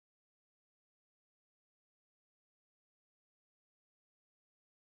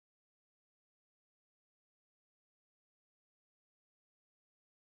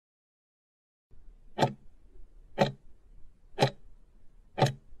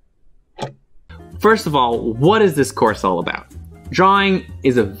First of all, what is this course all about? Drawing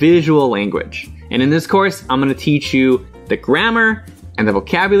is a visual language, and in this course, I'm going to teach you the grammar and the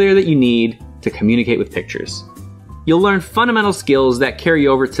vocabulary that you need to communicate with pictures. You'll learn fundamental skills that carry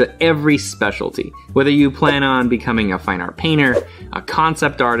over to every specialty, whether you plan on becoming a fine art painter, a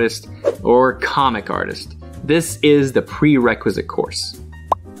concept artist, or comic artist. This is the prerequisite course.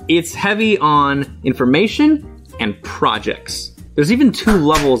 It's heavy on information and projects. There's even 2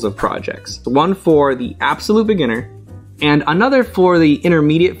 levels of projects, one for the absolute beginner and another for the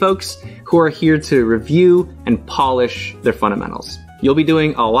intermediate folks who are here to review and polish their fundamentals. You'll be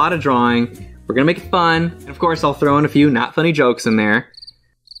doing a lot of drawing. We're gonna make it fun. And of course, I'll throw in a few not funny jokes in there.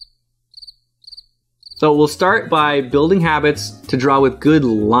 So we'll start by building habits to draw with good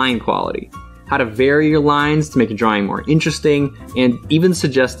line quality, how to vary your lines to make your drawing more interesting, and even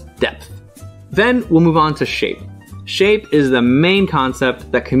suggest depth. Then we'll move on to shape. Shape is the main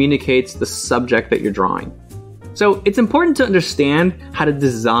concept that communicates the subject that you're drawing. So it's important to understand how to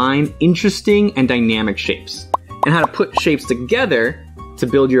design interesting and dynamic shapes, and how to put shapes together to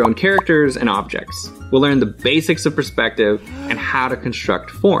build your own characters and objects. We'll learn the basics of perspective and how to construct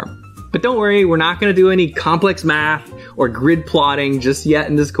form. But don't worry, we're not gonna do any complex math or grid plotting just yet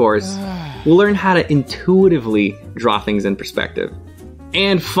in this course. We'll learn how to intuitively draw things in perspective.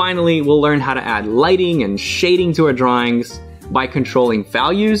 And finally, we'll learn how to add lighting and shading to our drawings by controlling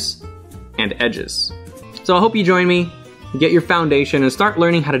values and edges. So I hope you join me, get your foundation, and start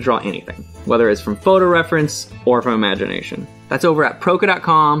learning how to draw anything, whether it's from photo reference or from imagination. That's over at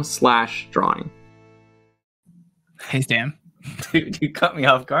proko.com/drawing. Hey, Stan. Dude, you cut me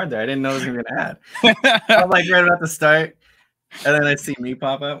off guard there. I didn't know it was going to add. I'm like right about to start, and then I see me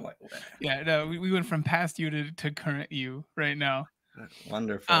pop up. Like, yeah, no, we went from past you to current you right now.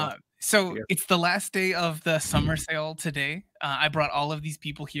 Wonderful. So it's the last day of the summer sale today. I brought all of these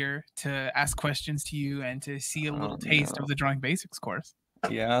people here to ask questions to you and to see a little taste of the Drawing Basics course.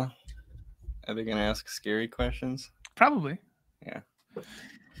 Yeah. Are they going to ask scary questions? Probably. Yeah.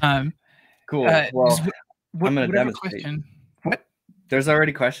 Cool. Well, I'm going to demonstrate. Question. What? There's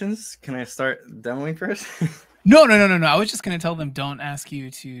already questions? Can I start demoing first? No. I was just going to tell them don't ask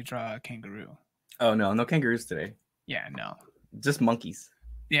you to draw a kangaroo. Oh, no kangaroos today. Yeah, no. Just monkeys.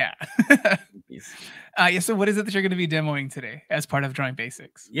 Yeah. Monkeys. Yeah. So what is it that you're going to be demoing today as part of Drawing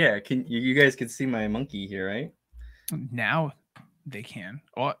Basics? Yeah. Can you guys can see my monkey here, right? Now they can.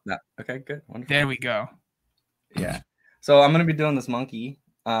 Oh, no. Okay, good. Wonderful. There we go. Yeah. So I'm going to be doing this monkey.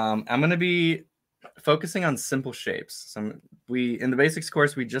 I'm going to be focusing on simple shapes. So in the basics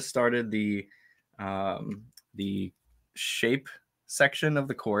course, we just started the shape section of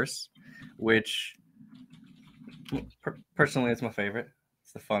the course, which personally it's my favorite.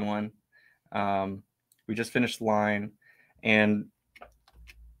 It's the fun one. We just finished line, and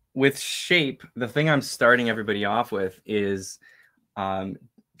with shape, the thing I'm starting everybody off with is trying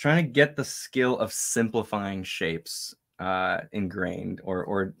to get the skill of simplifying shapes ingrained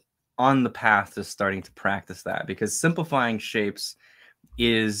or on the path to starting to practice that, because simplifying shapes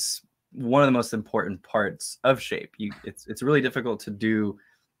is one of the most important parts of shape. It's really difficult to do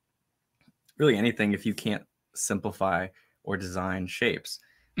really anything if you can't simplify or design shapes.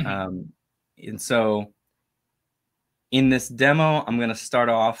 And so in this demo, I'm going to start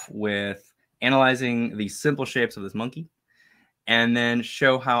off with analyzing the simple shapes of this monkey, and then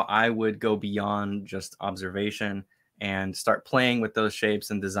show how I would go beyond just observation and start playing with those shapes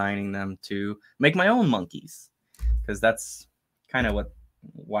and designing them to make my own monkeys, because that's kind of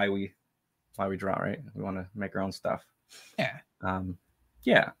why we draw, right? We want to make our own stuff. Yeah.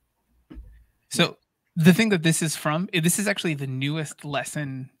 Yeah. So the thing that this is from, this is actually the newest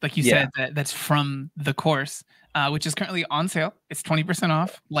lesson, like you said, that's from the course, which is currently on sale. It's 20%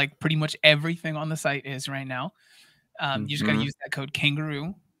 off, like pretty much everything on the site is right now. You just got to use that code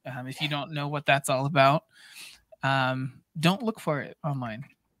kangaroo. If you don't know what that's all about, don't look for it online.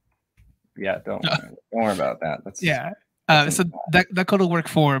 Yeah, don't worry about that. That's so that code will work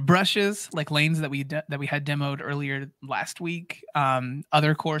for brushes, like lanes that we had demoed earlier last week,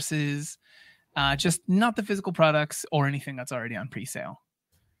 other courses, just not the physical products or anything that's already on pre-sale.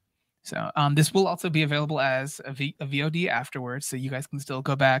 So this will also be available as a VOD afterwards, so you guys can still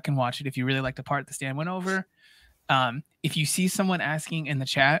go back and watch it if you really like the part that Stan went over. If you see someone asking in the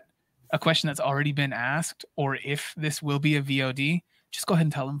chat a question that's already been asked, or if this will be a VOD, just go ahead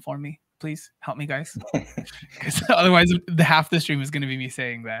and tell them for me. Please help me, guys, because otherwise the half the stream is going to be me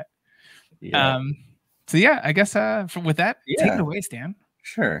saying that. Yeah. So yeah, I guess with that, take it away, Stan.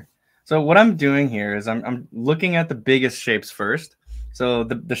 Sure. So what I'm doing here is I'm looking at the biggest shapes first. So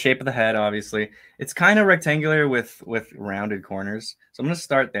the shape of the head, obviously, it's kind of rectangular with rounded corners. So I'm going to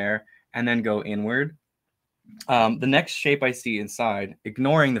start there, and then go inward. The next shape I see inside,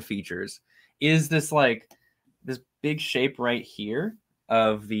 ignoring the features, is this big shape right here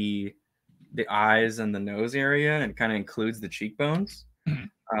of the eyes and the nose area, and it kind of includes the cheekbones.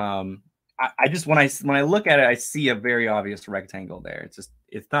 I just when I look at it, I see a very obvious rectangle there.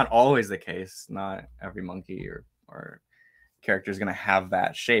 It's not always the case. Not every monkey or character is going to have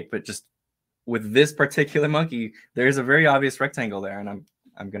that shape, but just with this particular monkey, there's a very obvious rectangle there, and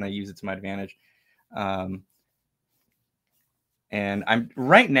I'm going to use it to my advantage. And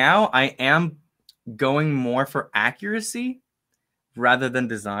right now I am going more for accuracy rather than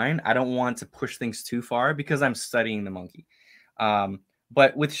design. I don't want to push things too far because I'm studying the monkey.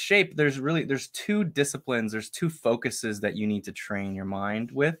 But with shape, there's two disciplines, there's two focuses that you need to train your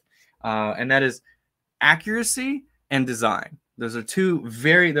mind with. And that is accuracy and design. Those are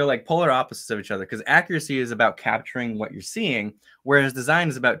they're like polar opposites of each other, because accuracy is about capturing what you're seeing, whereas design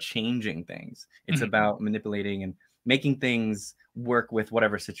is about changing things. It's about manipulating and making things work with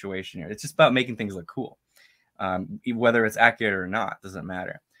whatever situation you're in. It's just about making things look cool. Whether it's accurate or not, doesn't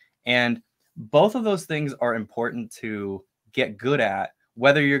matter. And both of those things are important to get good at,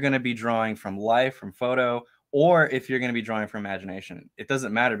 whether you're going to be drawing from life, from photo, or if you're going to be drawing from imagination. It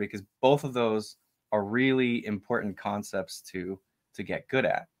doesn't matter, because both of those are really important concepts to get good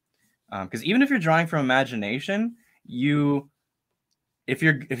at. Because even if you're drawing from imagination, if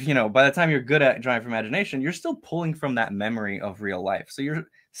you know, by the time you're good at drawing from imagination, you're still pulling from that memory of real life. So you're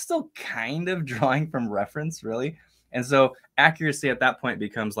still kind of drawing from reference, really. And so accuracy at that point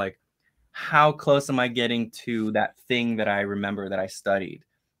becomes like, how close am I getting to that thing that I remember that I studied,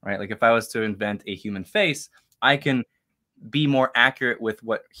 right? Like if I was to invent a human face, I can be more accurate with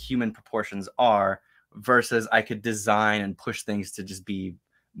what human proportions are, versus I could design and push things to just be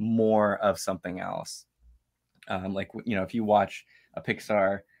more of something else. Like, you know, if you watch a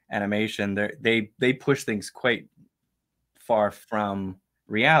Pixar animation, they push things quite far from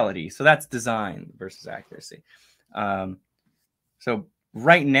reality. So that's design versus accuracy. So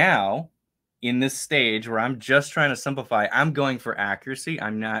right now, in this stage where I'm just trying to simplify, I'm going for accuracy.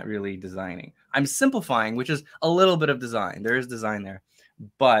 I'm not really designing. I'm simplifying, which is a little bit of design. There is design there,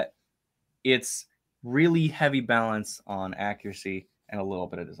 but it's really heavy balance on accuracy and a little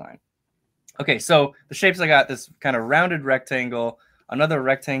bit of design. Okay, so the shapes I got, this kind of rounded rectangle, another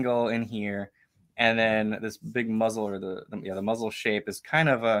rectangle in here, and then this big muzzle, or the muzzle shape is kind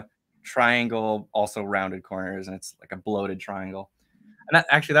of a triangle, also rounded corners, and it's like a bloated triangle. And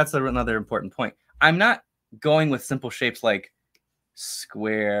that's another important point. I'm not going with simple shapes like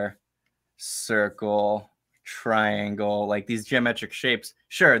square, circle, triangle, like these geometric shapes.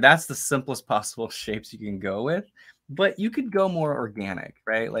 Sure, that's the simplest possible shapes you can go with, but you could go more organic,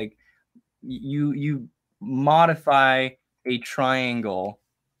 right? Like you modify a triangle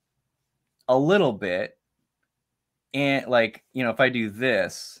a little bit, and like, you know, if I do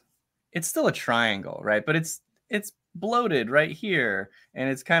this, it's still a triangle, right? But it's bloated right here, and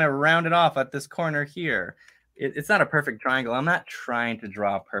it's kind of rounded off at this corner here. It's not a perfect triangle. I'm not trying to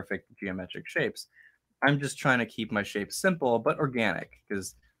draw perfect geometric shapes. I'm just trying to keep my shape simple but organic,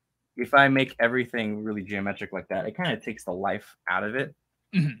 because if I make everything really geometric like that, it kind of takes the life out of it.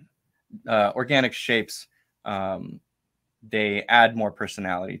 Organic shapes, they add more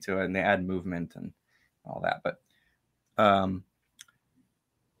personality to it, and they add movement and all that. But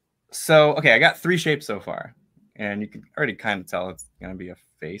so okay, I got 3 shapes so far, and you can already kind of tell it's going to be a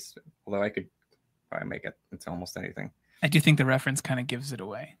face, although I could probably make it into almost anything. I do think the reference kind of gives it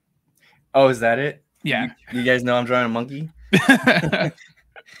away. Oh, is that it? Yeah. You guys know I'm drawing a monkey?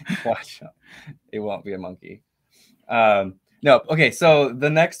 Watch out. It won't be a monkey. No, okay, so the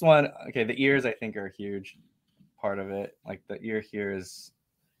next one, okay, the ears I think are a huge part of it. Like the ear here is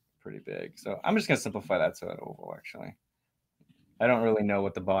pretty big. So I'm just going to simplify that to an oval, actually. I don't really know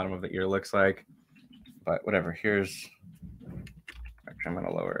what the bottom of the ear looks like, but whatever. Actually, I'm going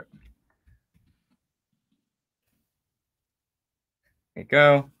to lower it. There you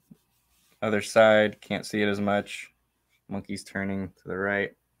go. Other side, can't see it as much. Monkey's turning to the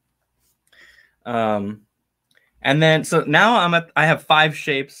right. And then, so now I have 5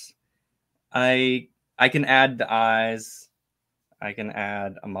 shapes. I can add the eyes. I can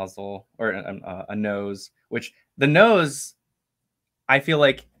add a muzzle, or a nose, which the nose, I feel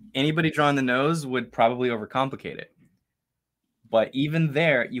like anybody drawing the nose would probably overcomplicate it. But even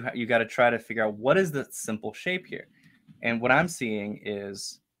there, you got to try to figure out what is the simple shape here. And what I'm seeing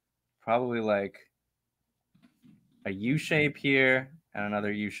is probably like a U shape here and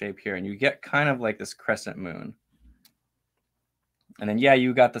another U shape here. And you get kind of like this crescent moon. And then, yeah,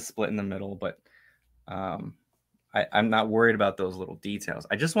 you got the split in the middle, but I'm not worried about those little details.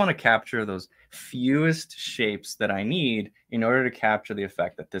 I just want to capture those fewest shapes that I need in order to capture the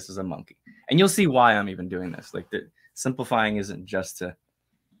effect that this is a monkey. And you'll see why I'm even doing this. Like, the simplifying isn't just to,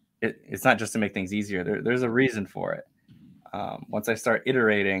 it's not just to make things easier. There's a reason for it. Once I start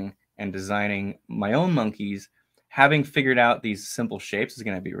iterating and designing my own monkeys, having figured out these simple shapes is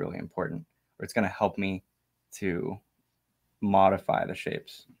going to be really important, or it's going to help me to modify the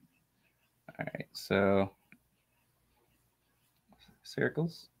shapes. All right, so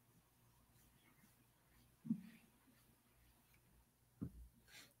circles.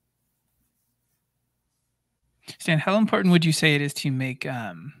 Stan, how important would you say it is to make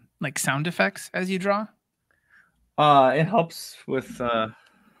like sound effects as you draw? It helps with I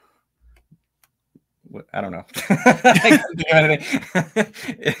don't know. I can't do anything.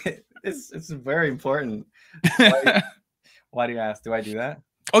 It's very important. Why do you ask? Do I do that?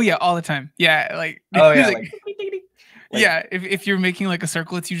 Oh yeah, all the time. Yeah, like oh yeah, like, yeah. If you're making like a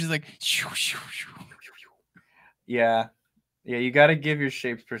circle, it's usually like yeah. You got to give your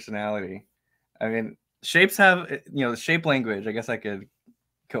shapes personality. I mean, shapes have, you know, the shape language. I guess I could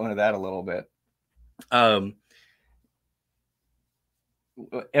go into that a little bit.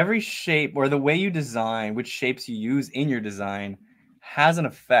 Every shape, or the way you design, which shapes you use in your design, has an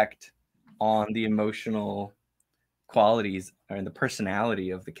effect on the emotional qualities and the personality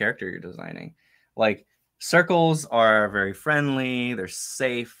of the character you're designing. Like, circles are very friendly, they're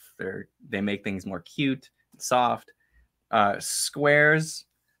safe, they make things more cute and soft. Squares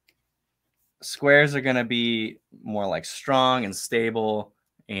are going to be more like strong and stable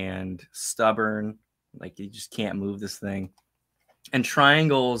and stubborn, like you just can't move this thing. And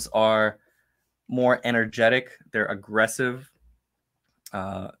triangles are more energetic, they're aggressive,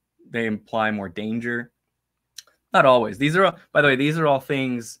 they imply more danger. Not always. These are, by the way, these are all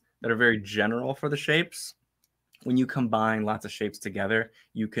things that are very general for the shapes. When you combine lots of shapes together,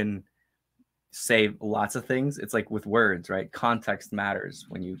 you can say lots of things. It's like with words, right? Context matters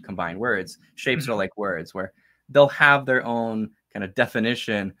when you combine words. Shapes are like words, where they'll have their own kind of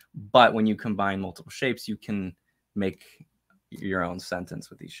definition, but when you combine multiple shapes, you can make your own sentence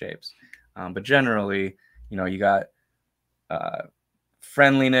with these shapes. But generally, you know, you got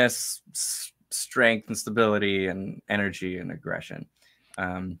friendliness, strength and stability, and energy and aggression.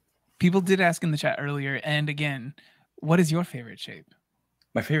 People did ask in the chat earlier, and again, what is your favorite shape?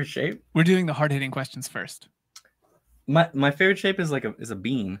 My favorite shape? We're doing the hard-hitting questions first. My favorite shape is like a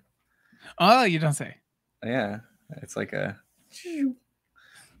bean. Oh, you don't say. Yeah, it's like a.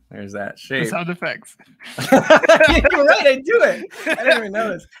 There's that shape. The sound effects. You're right. I do it. I didn't even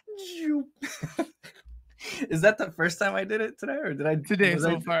notice. Is that the first time I did it today, or did I today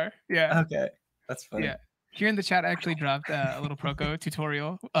so far? Yeah. Okay, that's funny. Yeah. Here in the chat, I actually dropped a little Proko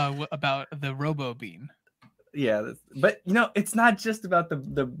tutorial about the Robo Bean. Yeah, but you know, it's not just about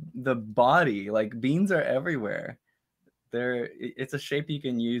the body. Like, beans are everywhere. It's a shape you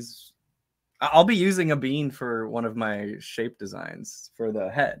can use. I'll be using a bean for one of my shape designs for the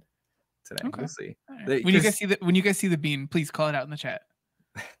head today. Okay. We'll see. Right. When you guys see the bean, please call it out in the chat.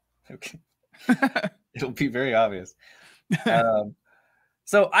 Okay. It'll be very obvious.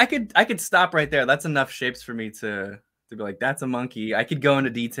 So I could stop right there. That's enough shapes for me to be like, that's a monkey. I could go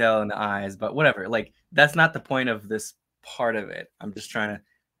into detail in the eyes, but whatever. Like, that's not the point of this part of it. I'm just trying to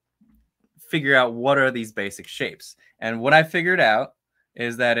figure out what are these basic shapes. And what I figured out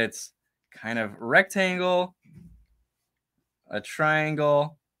is that it's kind of rectangle, a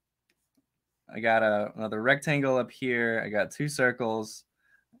triangle. I got another rectangle up here. I got two circles,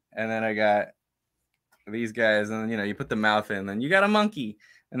 and then I got these guys, and then, you know, you put the mouth in, then you got a monkey,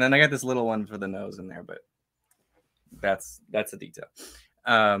 and then I got this little one for the nose in there, but that's a detail.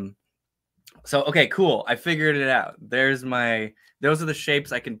 So okay, cool. I figured it out. Those are the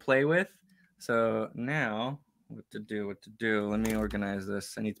shapes I can play with. So now what to do? Let me organize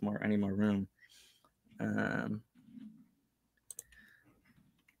this. I need more room. And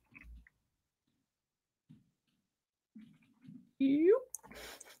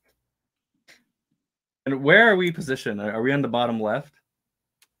where are we positioned? Are we on the bottom left?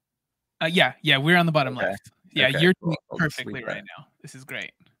 Yeah, we're on the bottom left. Yeah, okay, you're cool. doing perfectly right now. This is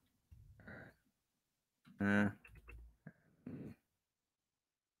great.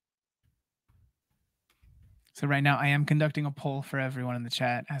 So right now I am conducting a poll for everyone in the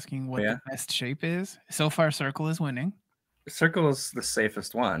chat, asking what the best shape is. So far, circle is winning. Circle is the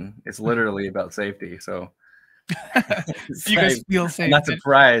safest one. It's literally about safety. So you guys feel safe. I'm not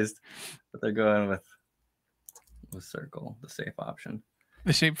surprised that they're going with circle, the safe option.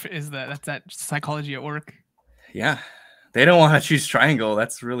 The shape is that's that psychology at work. Yeah, they don't want to choose triangle.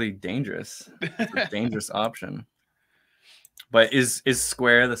 That's really dangerous. It's a dangerous option. But is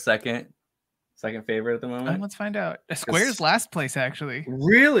square the second favorite at the moment? Let's find out. A square's last place, actually.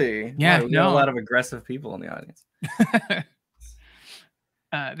 Really? Yeah, wow, we got a lot of aggressive people in the audience.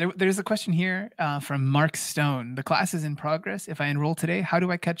 There's a question here from Mark Stone. The class is in progress. If I enroll today, how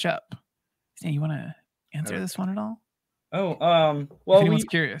do I catch up? Stan, you want to answer this one at all? Oh, well, if anyone's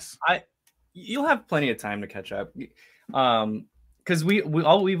curious, you'll have plenty of time to catch up. Because we've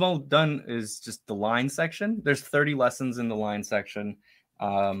all done is just the line section. There's 30 lessons in the line section,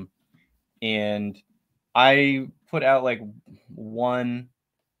 and I put out like one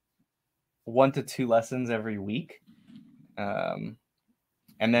to two lessons every week, and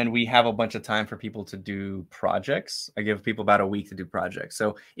then we have a bunch of time for people to do projects. I give people about a week to do projects.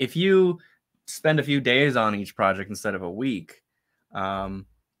 So if you spend a few days on each project instead of a week, oh,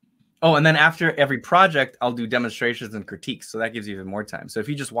 and then after every project, I'll do demonstrations and critiques. So that gives you even more time. So if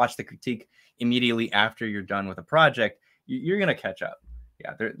you just watch the critique immediately after you're done with a project, you're going to catch up.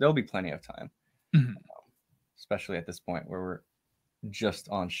 Yeah, there'll be plenty of time, especially at this point where we're just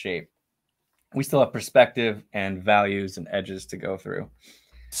on shape. We still have perspective and values and edges to go through.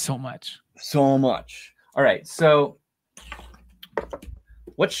 So much. All right. So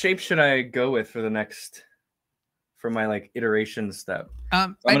what shape should I go with for the next, for my like iteration step?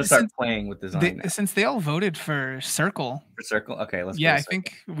 I'm going to start playing with design since they all voted for circle. For circle? Okay, let's go. Yeah, I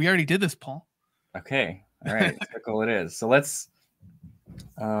think we already did this poll. Okay. All right. Circle it is. So let's,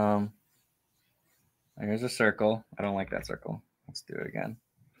 here's a circle. I don't like that circle. Let's do it again.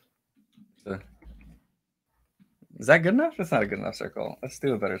 So, is that good enough? That's not a good enough circle. Let's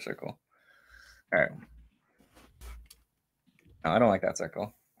do a better circle. All right. No, I don't like that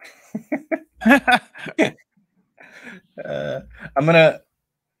circle. I'm gonna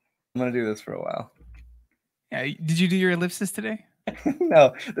do this for a while. Yeah. Did you do your ellipsis today?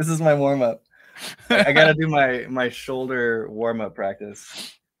 No, this is my warm up. I gotta do my shoulder warm up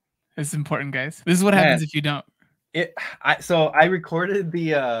practice. It's important, guys. This is what happens if you don't. So I recorded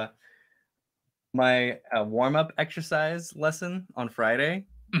the my warm up exercise lesson on Friday,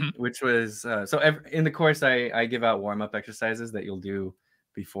 which was in the course I give out warm up exercises that you'll do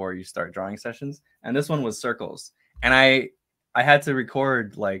before you start drawing sessions, and this one was circles, and I had to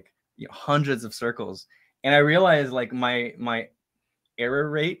record like hundreds of circles, and I realized like my error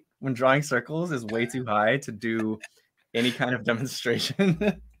rate when drawing circles is way too high to do any kind of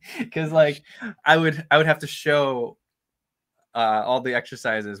demonstration. Because like I would have to show all the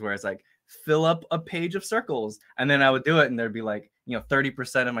exercises where it's like fill up a page of circles, and then I would do it and there'd be like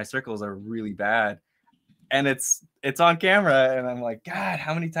 30% of my circles are really bad, and it's on camera, and I'm like, God,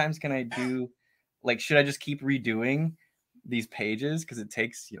 how many times can I do? Like, should I just keep redoing these pages because it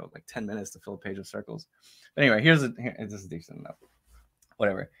takes like 10 minutes to fill a page of circles? But anyway, this is decent enough.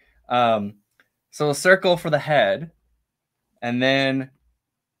 Whatever. So a circle for the head, and then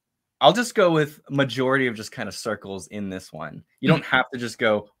I'll just go with majority of just kind of circles in this one. You don't have to just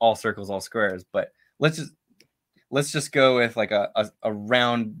go all circles, all squares, but let's just go with like a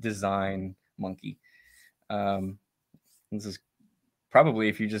round design monkey. This is probably,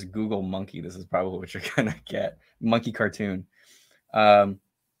 if you just Google monkey, this is probably what you're gonna get. Monkey cartoon.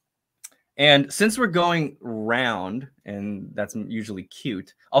 And since we're going round, and that's usually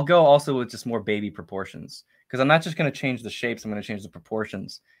cute, I'll go also with just more baby proportions, because I'm not just going to change the shapes, I'm going to change the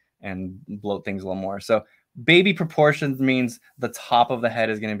proportions and bloat things a little more. So baby proportions means the top of the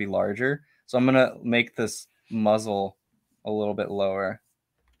head is going to be larger. So I'm going to make this muzzle a little bit lower.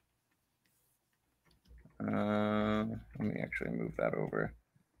 Let me actually move that over.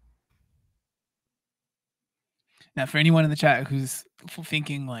 Now, for anyone in the chat who's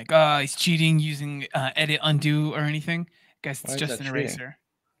thinking like, oh, he's cheating using edit undo or anything, guys, it's just an eraser.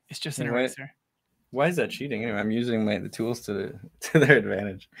 It's just an eraser. Why is that cheating? Anyway, I'm using the tools to their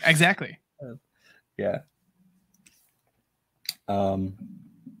advantage. Exactly. Yeah.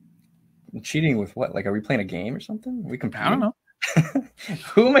 Cheating with what? Like, are we playing a game or something? Are we competing? I don't know.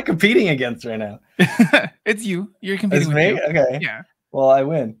 Who am I competing against right now? It's you. You're competing with me? you. Okay. Yeah. Well, I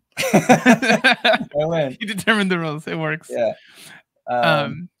win. I win. You determined the rules. It works. Yeah.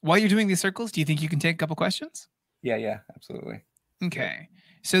 While you're doing these circles, do you think you can take a couple questions? Yeah, absolutely. Okay.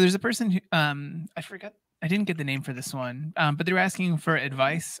 So there's a person who I forgot. I didn't get the name for this one, but they were asking for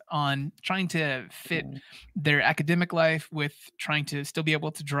advice on trying to fit their academic life with trying to still be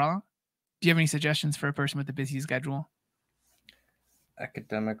able to draw. Do you have any suggestions for a person with a busy schedule?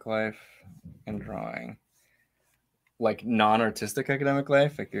 Academic life and drawing. Like non-artistic academic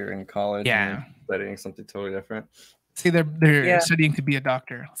life, like you're in college and studying something totally different. Say they're studying to be a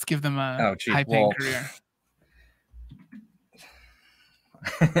doctor. Let's give them a high-paying career.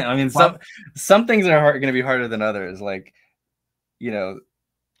 I mean, some things are going to be harder than others. Like you know,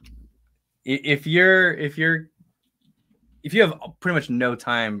 if you have pretty much no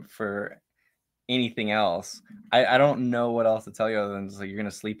time for anything else, I don't know what else to tell you other than just like you're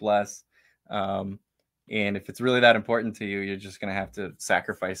gonna sleep less. And if it's really that important to you, you're just gonna have to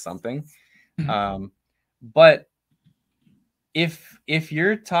sacrifice something. But if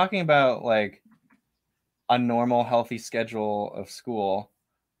you're talking about like a normal healthy schedule of school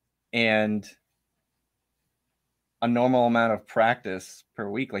and a normal amount of practice per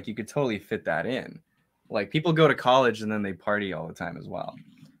week, like you could totally fit that in. Like people go to college and then they party all the time as well,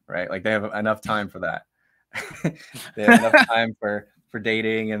 right? Like they have enough time for that. They have enough time for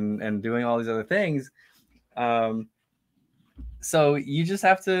dating and doing all these other things. So you just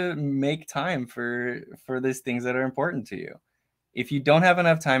have to make time for these things that are important to you. If you don't have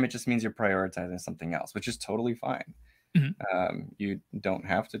enough time, it just means you're prioritizing something else, which is totally fine. You don't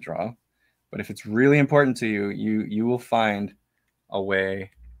have to draw, but if it's really important to you, you will find a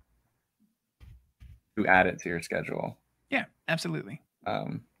way to add it to your schedule. Yeah, absolutely.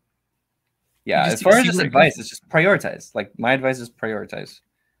 Yeah, as far as just advice, it's just prioritize. Like my advice is prioritize.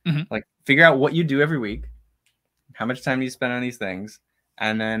 Like figure out what you do every week, how much time do you spend on these things,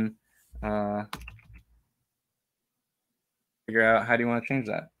 and then figure out how do you want to change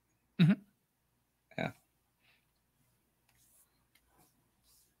that. Yeah.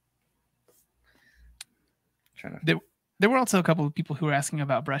 There were also a couple of people who were asking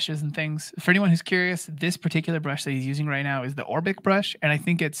about brushes and things. For anyone who's curious, this particular brush that he's using right now is the Orbic brush, and I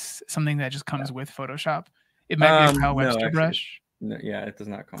think it's something that just comes with Photoshop. It might be a Kyle Webster brush. No, yeah, it does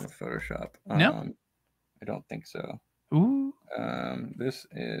not come with Photoshop. No, I don't think so. Ooh. This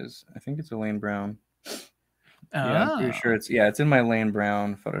is, I think it's a Lane Brown. Yeah, I'm pretty sure it's in my Lane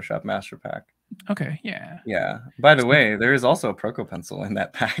Brown Photoshop Master Pack. Okay, yeah. Yeah. By the way, there is also a Proko pencil in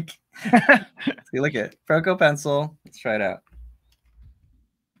that pack. See, look at Proko pencil. Let's try it out.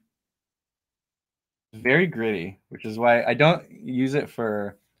 Very gritty, which is why I don't use it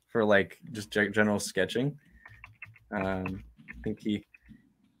for like just general sketching. I think he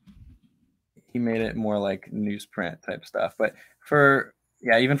made it more like newsprint type stuff, but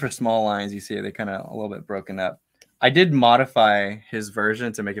even for small lines, you see they kind of a little bit broken up. I did modify his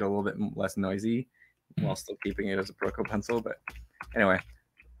version to make it a little bit less noisy while still keeping it as a Proko pencil. But anyway,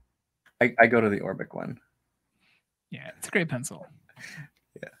 I go to the Orbic one. Yeah, it's a great pencil.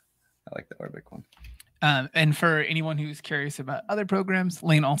 Yeah, I like the Orbic one. And for anyone who's curious about other programs,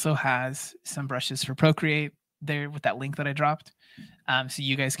 Lane also has some brushes for Procreate there with that link that I dropped. So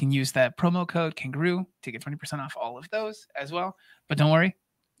you guys can use that promo code Kangaroo to get 20% off all of those as well. But don't worry,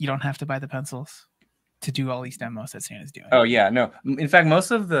 you don't have to buy the pencils to do all these demos that Santa's doing. Oh yeah, no. In fact, most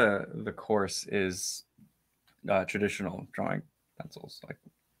of the course is traditional drawing pencils. Like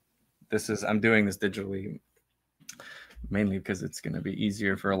I'm doing this digitally mainly because it's going to be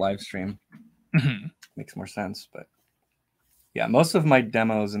easier for a live stream. Makes more sense, but yeah, most of my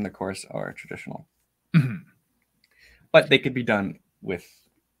demos in the course are traditional. But they could be done with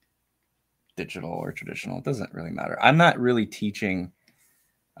digital or traditional. It doesn't really matter. I'm not really teaching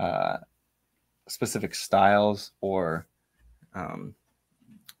specific styles or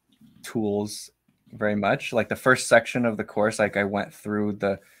tools very much. Like the first section of the course, like I went through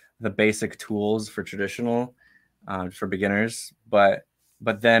the basic tools for traditional for beginners, but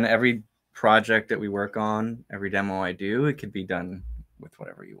then every project that we work on, every demo I do, it could be done with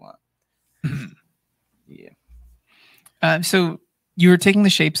whatever you want. Yeah. So you were taking the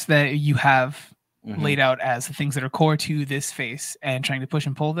shapes that you have laid out as the things that are core to this face and trying to push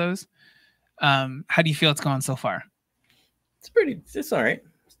and pull those. How do you feel it's gone so far? It's all right.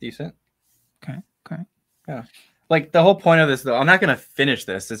 It's decent. Okay. Yeah. Like the whole point of this, though, I'm not going to finish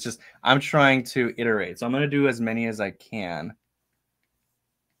this. It's just I'm trying to iterate. So I'm going to do as many as I can.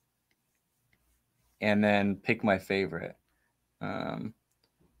 And then pick my favorite.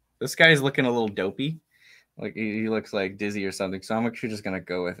 This guy's looking a little dopey. Like he looks like dizzy or something. So I'm actually just going to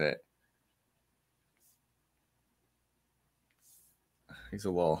go with it. He's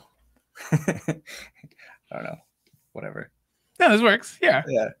a little... I don't know. Whatever. No, this works. Yeah.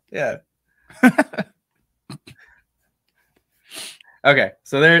 Yeah. Okay,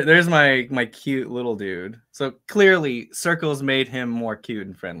 so there's my cute little dude. So clearly circles made him more cute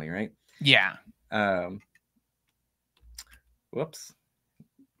and friendly, right? Yeah. Whoops.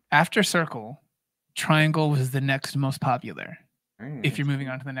 After circle, triangle was the next most popular. If you're moving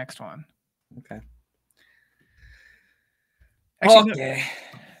on to the next one. Okay. Actually, okay.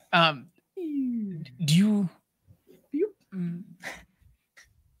 No, do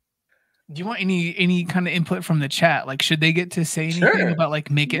you want any kind of input from the chat? Like, should they get to say anything about like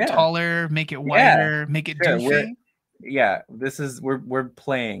make it taller, make it wider, make it doofy? Yeah, this is we're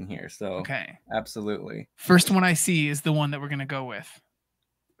playing here, so Okay. absolutely. First one I see is the one that we're gonna go with.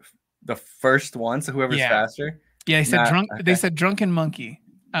 The first one, so whoever's faster. Yeah, they said Not, drunk. okay. They said drunken monkey.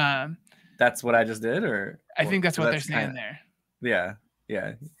 That's what I just did, or I think that's what they're that's saying there. Yeah,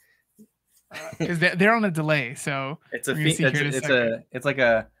 yeah. Because they're on a delay, so It's we're gonna see here in a second. it's like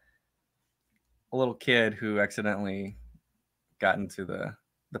a little kid who accidentally got into the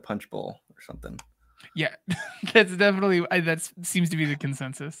punch bowl or something. Yeah, that's definitely that seems to be the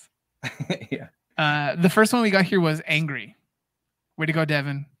consensus. Yeah. The first one we got here was angry. Way to go,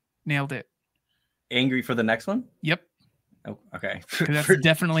 Devin! Nailed it. Angry for the next one? Yep. Oh, okay. That's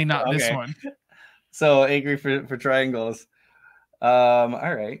definitely not this one. So angry for triangles. All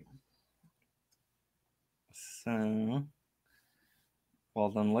right. So, well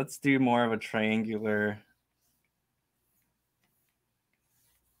then let's do more of a triangular.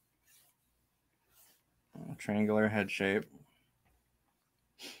 Triangular head shape.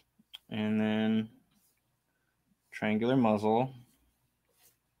 And then triangular muzzle.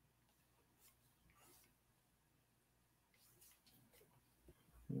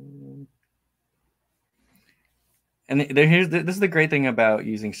 And this is the great thing about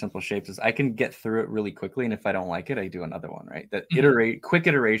using simple shapes is I can get through it really quickly, and if I don't like it, I do another one, right? That quick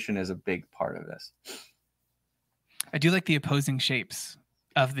iteration is a big part of this. I do like the opposing shapes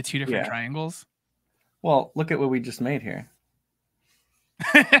of the two different triangles. Well, look at what we just made here.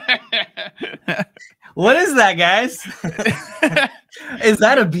 What is that, guys? Is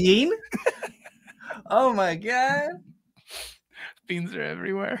that a bean? Oh my god. Beans are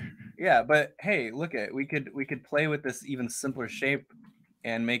everywhere. Yeah, but hey, look at we could play with this even simpler shape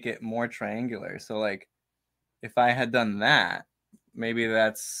and make it more triangular. So like if I had done that, maybe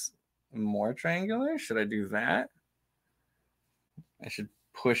that's more triangular. Should I do that? I should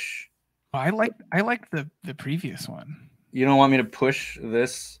push. Oh, I like the previous one. You don't want me to push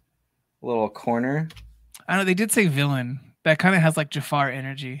this little corner? I don't know. They did say villain. That kind of has like Jafar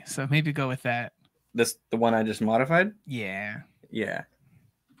energy, so maybe go with that. The one I just modified? Yeah. Yeah.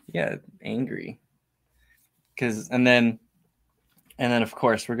 Yeah, angry. And then of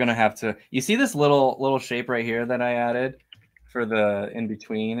course we're gonna have to. You see this little shape right here that I added for the in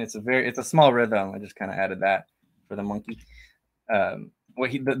between? It's a small rhythm. I just kind of added that for the monkey.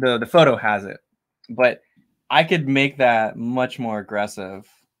 The photo has it, but I could make that much more aggressive.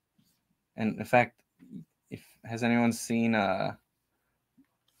 And in fact, has anyone seen Little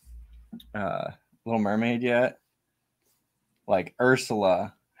Mermaid yet? Like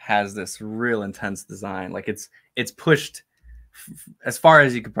Ursula has this real intense design. Like it's pushed as far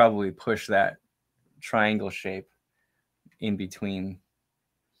as you could probably push that triangle shape in between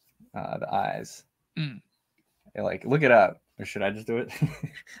the eyes. Like look it up, or should I just do it?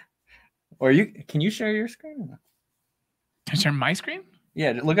 Or can you share your screen? Can I share my screen?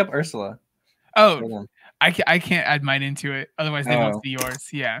 Yeah, look up Ursula. Oh, I can't add mine into it. Otherwise, they won't see yours.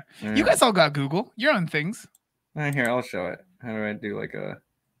 Yeah. You guys all got Google. You're on things. Here, I'll show it. How do I do like a...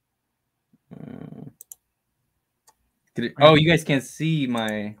 you guys can't see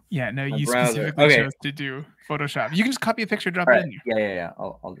my... Yeah, no, my you browser. specifically chose to do Photoshop. You can just copy a picture, drop it in here. Yeah.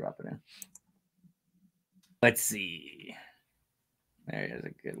 I'll drop it in. Let's see. There's a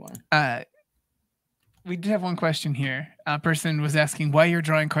good one. We did have one question here. A person was asking why you're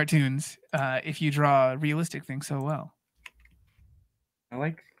drawing cartoons if you draw realistic things so well. I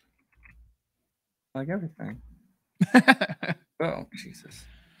like everything. Oh, Jesus.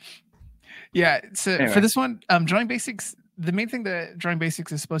 Yeah, so anyway. For this one, drawing basics, the main thing that drawing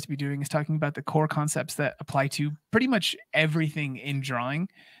basics is supposed to be doing is talking about the core concepts that apply to pretty much everything in drawing.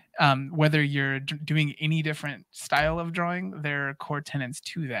 Whether you're doing any different style of drawing, there are core tenets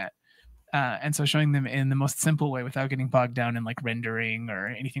to that. And so showing them in the most simple way without getting bogged down in like rendering or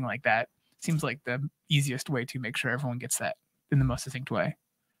anything like that seems like the easiest way to make sure everyone gets that in the most succinct way.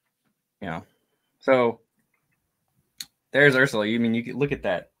 Yeah. So there's Ursula. You mean you could look at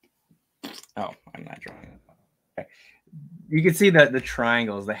that? Oh, I'm not drawing it. Okay. You can see that the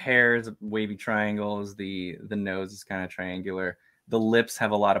triangles, the hair is wavy triangles, the nose is kind of triangular. The lips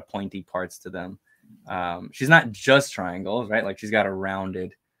have a lot of pointy parts to them. She's not just triangles, right? Like she's got a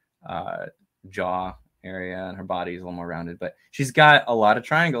rounded jaw area and her body is a little more rounded, but she's got a lot of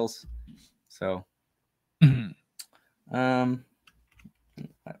triangles. So, but I'm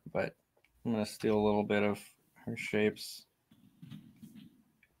gonna steal a little bit of her shapes.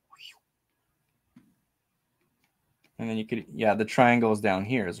 And then you could, the triangle is down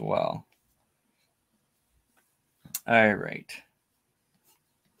here as well. All right.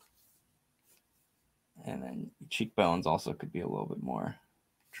 And then cheekbones also could be a little bit more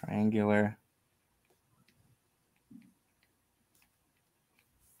triangular.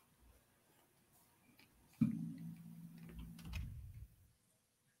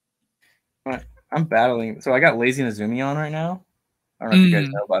 I'm battling. So I got Lazy Nezumi on right now. I don't know if you guys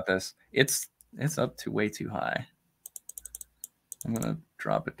know about this. It's up to way too high. I'm gonna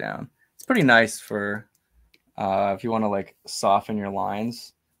drop it down. It's pretty nice for if you want to like soften your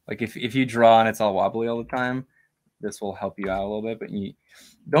lines. Like if you draw and it's all wobbly all the time, this will help you out a little bit. But you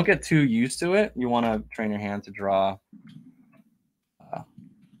don't get too used to it. You want to train your hand to draw,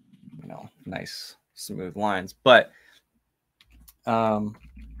 nice smooth lines. But it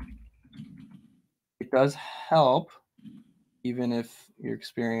does help, even if you're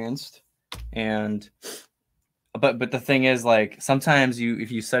experienced. And but the thing is, like, sometimes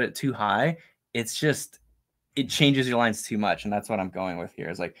if you set it too high, it changes your lines too much, and that's what I'm going with here.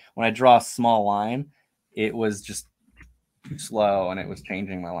 Is like when I draw a small line, it was just too slow, and it was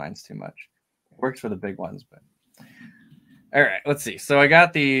changing my lines too much. It works for the big ones, but all right, let's see. So I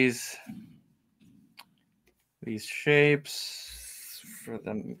got these shapes for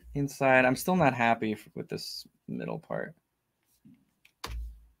the inside. I'm still not happy with this middle part.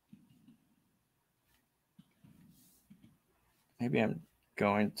 Maybe I'm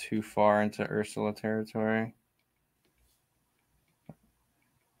going too far into Ursula territory.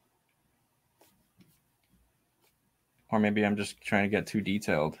 Or maybe I'm just trying to get too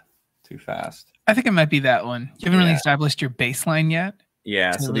detailed too fast. I think it might be that one. You haven't really established your baseline yet.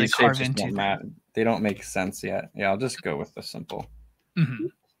 Yeah, so really these shapes just don't matter. They don't make sense yet. Yeah, I'll just go with the simple. Mm-hmm.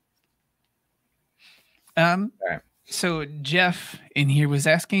 All right. So Jeff in here was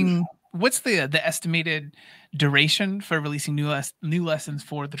asking, what's the estimated duration for releasing new lessons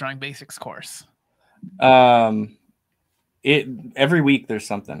for the Drawing Basics course? Every week there's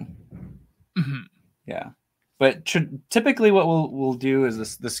something. Mm-hmm. Yeah, but typically what we'll do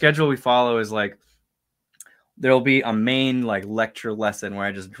is the schedule we follow is like there'll be a main like lecture lesson where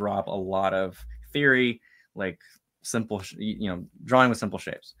I just drop a lot of theory, like simple, drawing with simple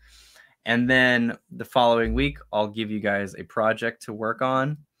shapes. And then the following week, I'll give you guys a project to work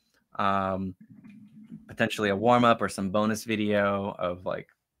on, potentially a warm-up or some bonus video of like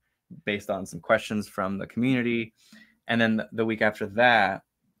based on some questions from the community. And then the week after that,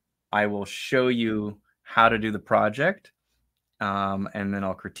 I will show you how to do the project, and then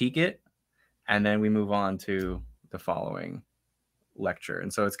I'll critique it. And then we move on to the following lecture.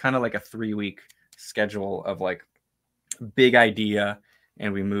 And so it's kind of like a 3-week schedule of like big idea.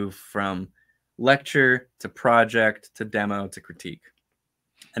 And we move from lecture to project to demo to critique.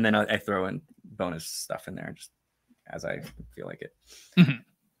 And then I throw in bonus stuff in there just as I feel like it. Mm-hmm.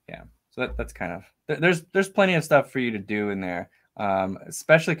 Yeah. So that's kind of, there's plenty of stuff for you to do in there.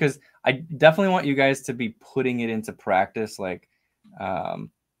 Especially because I definitely want you guys to be putting it into practice, like trying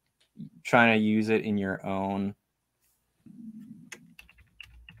to use it in your own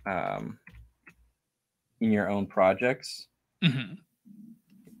projects. Mm-hmm.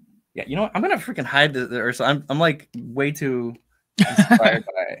 Yeah, you know what? I'm gonna freaking hide the Ursula. I'm like way too inspired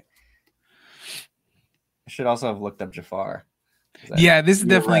by it. I should also have looked up Jafar. Yeah, this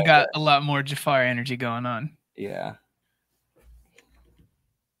definitely got a lot more Jafar energy going on. Yeah.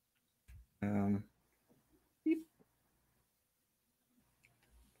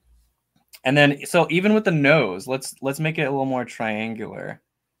 And then, so even with the nose, let's make it a little more triangular.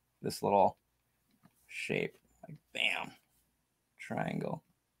 This little shape, like bam, triangle.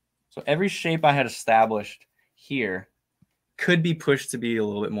 So every shape I had established here could be pushed to be a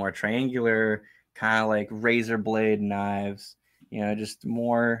little bit more triangular, kind of like razor blade knives, just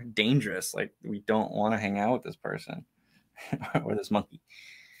more dangerous. Like we don't want to hang out with this person or this monkey.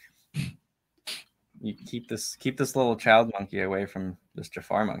 You keep this little child monkey away from this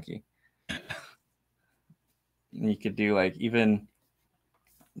Jafar monkey. You could do like even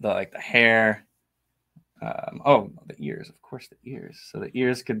the hair. The ears, of course, the ears. So the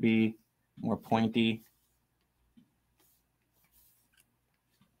ears could be more pointy.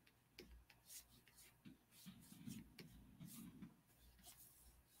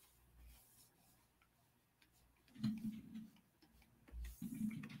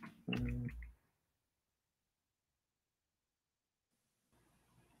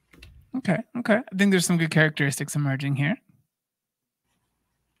 Okay. I think there's some good characteristics emerging here.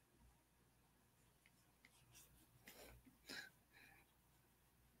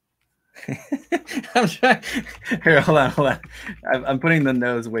 I'm trying. Here, hold on. I'm putting the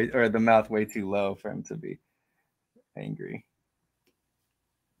nose the mouth way too low for him to be angry.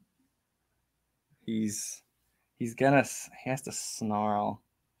 He has to snarl.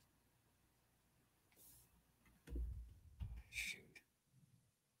 Shoot.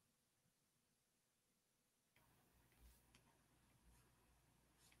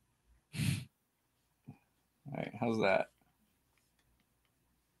 All right, how's that?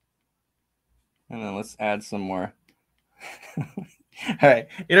 And then let's add some more. All right,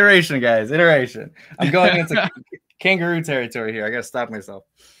 iteration, guys, iteration. I'm going into kangaroo territory here. I gotta stop myself.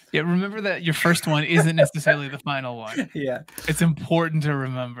 Yeah, remember that your first one isn't necessarily the final one. Yeah, it's important to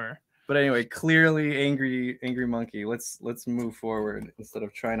remember. But anyway, clearly angry monkey. Let's move forward instead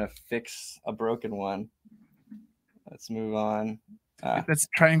of trying to fix a broken one. Let's move on. That's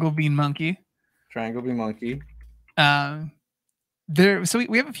triangle bean monkey. Triangle bean monkey. So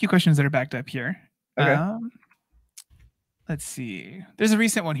we have a few questions that are backed up here. Okay. Let's see. There's a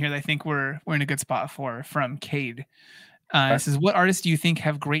recent one here that I think we're in a good spot for, from Cade. It says, what artists do you think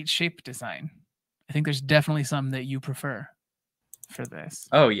have great shape design? I think there's definitely some that you prefer for this.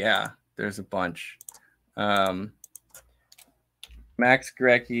 Oh yeah, there's a bunch. Max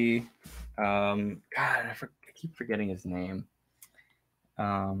Grecki. God, I keep forgetting his name.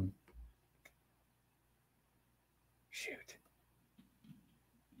 Shoot.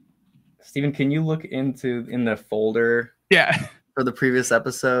 Steven, can you look in the folder? Yeah. For the previous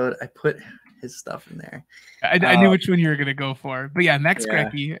episode, I put his stuff in there. I knew which one you were gonna go for, but yeah, Max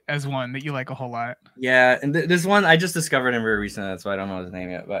Grecki as one that you like a whole lot. Yeah, and this one I just discovered him very recently. That's why I don't know his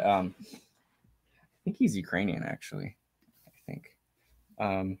name yet, but I think he's Ukrainian actually. I think.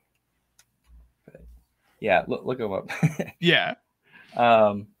 But yeah, look him up. Yeah.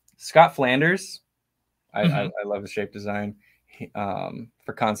 Scott Flanders. I love his shape design.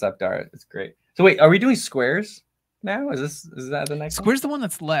 For concept art, it's great. So wait, are we doing squares now? Is that the next Square's one? The one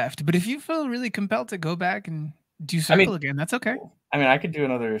that's left, but if you feel really compelled to go back and do circle again, that's okay. I mean, I could do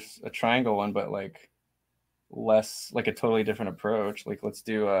a triangle one, but like less, like a totally different approach. Like let's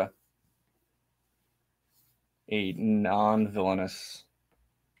do a non-villainous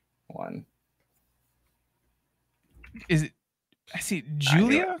one. Is it? I see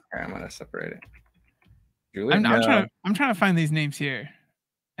Julia. I'm gonna separate it. Julia. I'm trying to find these names here,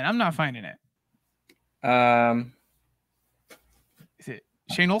 and I'm not finding it. Is it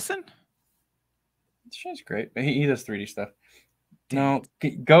Shane Olsen? Shane's great. He does 3D stuff. No,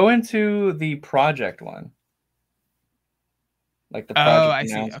 go into the project one. Like the project. Oh, I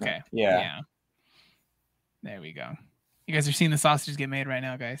see. Okay. Yeah. There we go. You guys are seeing the sausages get made right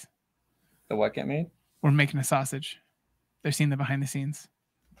now, guys. The what get made? We're making a sausage. They're seeing the behind the scenes.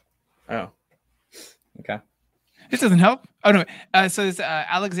 Oh. Okay. This doesn't help. Oh no. So it's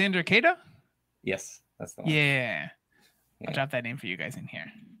Alexander Cada? Yes, that's the one. Yeah. I'll drop that name for you guys in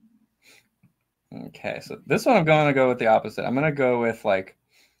here. Okay, so this one I'm going to go with the opposite. I'm going to go with like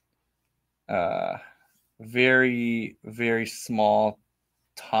very, very small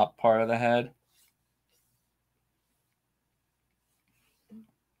top part of the head.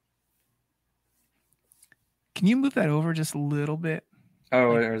 Can you move that over just a little bit? Oh,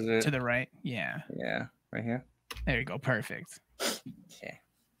 like, is it to the right? Yeah. Yeah, right here. There you go. Perfect. Okay.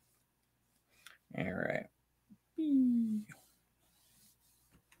 All right.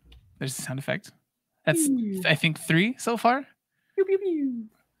 There's the sound effect. That's I think 3 so far. Oh,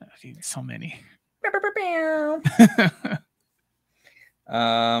 dude, so many.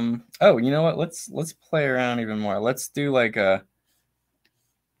 Oh, you know what? Let's play around even more. Let's do like a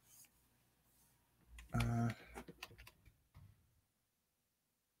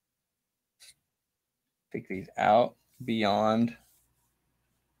take these out beyond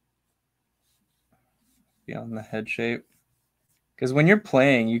the head shape. Because when you're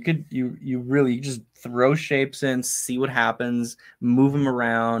playing, you really just throw shapes in, see what happens, move them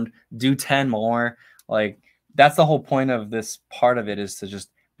around, do 10 more. Like that's the whole point of this part of it, is to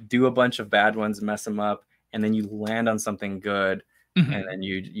just do a bunch of bad ones, mess them up, and then you land on something good, and then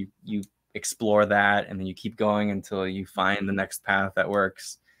you explore that, and then you keep going until you find the next path that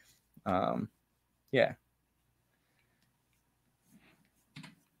works. Yeah.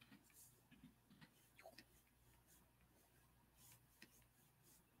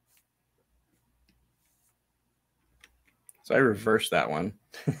 So I reversed that one.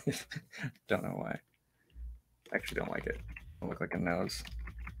 Don't know why. I actually don't like it. It'll look like a nose.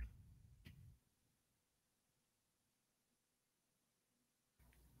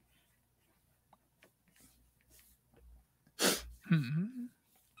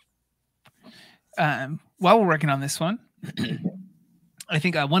 While we're working on this one, I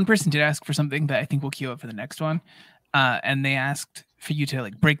think one person did ask for something that I think we'll queue up for the next one. And they asked for you to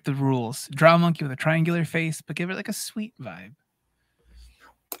like break the rules. Draw a monkey with a triangular face, but give it like a sweet vibe.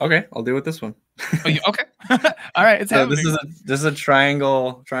 Okay, I'll do it this one. Okay. All right, it's happening. This is a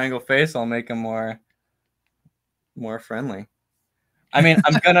triangle face. I'll make him more friendly. I mean,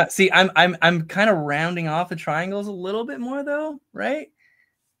 I'm gonna see. I'm kind of rounding off the triangles a little bit more though, right?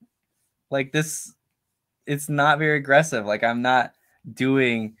 Like this, it's not very aggressive. Like I'm not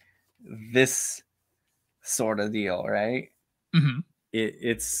doing this sort of deal, right? Mm-hmm.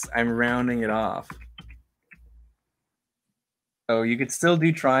 I'm rounding it off. So you could still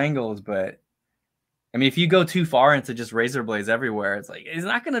do triangles, but I mean, if you go too far into just razor blades everywhere, it's like, it's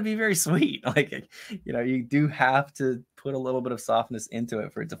not going to be very sweet. Like, you know, you do have to put a little bit of softness into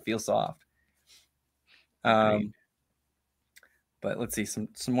it for it to feel soft. But let's see some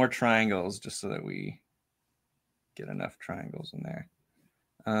more triangles just so that we get enough triangles in there.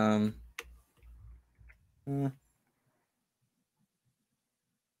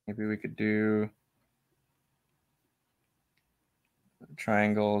 Maybe we could do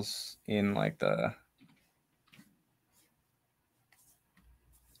triangles in like the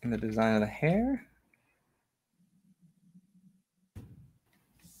design of the hair.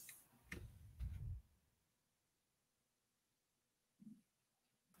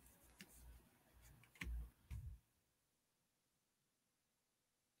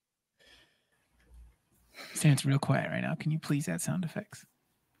 Stan's real quiet right now. Can you please add sound effects?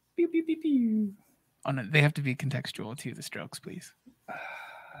 Pew, pew, pew, pew. Oh no, they have to be contextual to the strokes, please.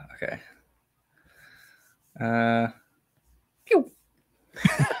 Okay. Pew.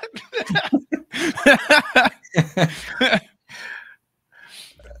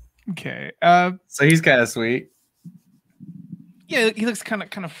 Okay. So he's kind of sweet. Yeah, he looks kind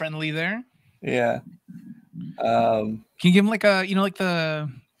of friendly there. Yeah. Can you give him like a, like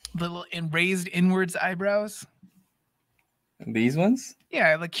the little raised inwards eyebrows? These ones?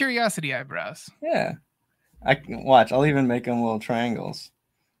 Yeah, like curiosity eyebrows. Yeah. I can watch. I'll even make them little triangles.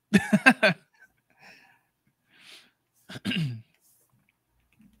 I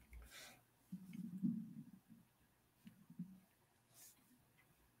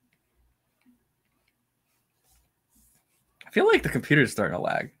feel like the computer's starting to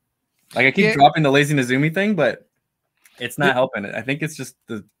lag. Like I keep dropping the lazy Nezumi thing, but it's not helping it. I think it's just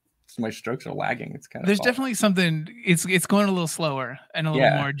my strokes are lagging. It's kind of definitely something. It's going a little slower and a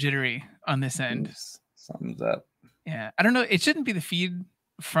little more jittery on this end. Something's up. Yeah, I don't know. It shouldn't be the feed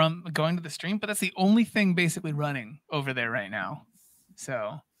from going to the stream, but that's the only thing basically running over there right now.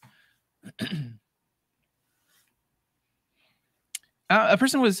 So a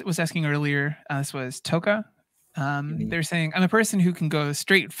person was asking earlier. This was Toka. They're saying, I'm a person who can go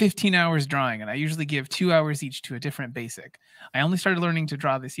straight 15 hours drawing, and I usually give 2 hours each to a different basic. I only started learning to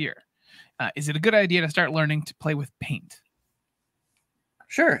draw this year. Is it a good idea to start learning to play with paint?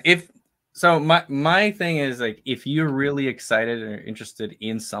 Sure. My thing is, like, if you're really excited or interested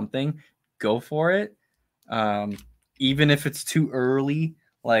in something, go for it. Even if it's too early.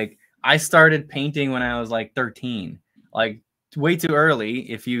 Like, I started painting when I was like 13, like way too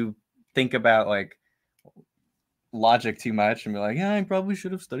early. If you think about like logic too much and be like, yeah, I probably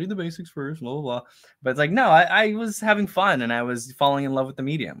should have studied the basics first, blah, blah, blah. But it's like, no, I was having fun and I was falling in love with the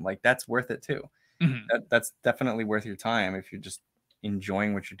medium. Like, that's worth it too. Mm-hmm. That's definitely worth your time if you're just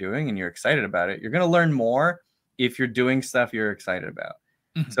enjoying what you're doing and you're excited about it. You're going to learn more if you're doing stuff you're excited about.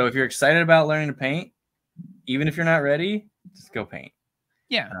 Mm-hmm. So if you're excited about learning to paint, even if you're not ready, just go paint.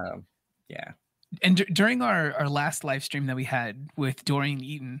 Yeah. Yeah. And during our last live stream that we had with Dorian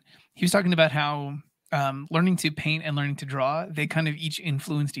Eaton, he was talking about how learning to paint and learning to draw, they kind of each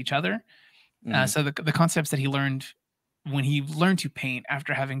influenced each other. Mm-hmm. So the concepts that he learned when he learned to paint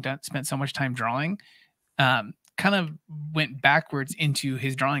after having spent so much time drawing kind of went backwards into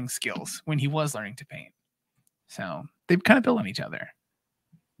his drawing skills when he was learning to paint. So they kind of build on each other.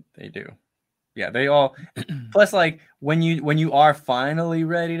 They do. Yeah, they all. Plus, like when you are finally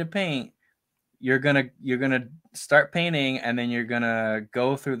ready to paint, you're gonna start painting, and then you're gonna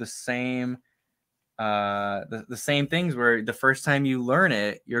go through the same the same things where the first time you learn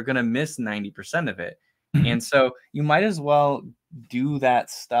it, you're gonna miss 90% of it. And so you might as well do that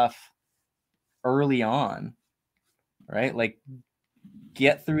stuff early on, right? Like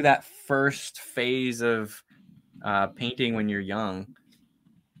get through that first phase of painting when you're young.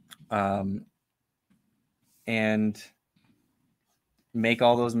 And make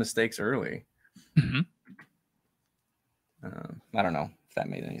all those mistakes early. Mm-hmm. I don't know if that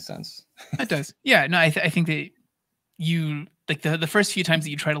made any sense. It does. Yeah, no, I think that you like the first few times that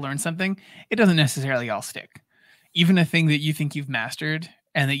you try to learn something, it doesn't necessarily all stick. Even a thing that you think you've mastered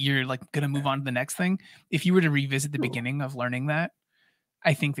and that you're like going to move on to the next thing, if you were to revisit the beginning of learning that,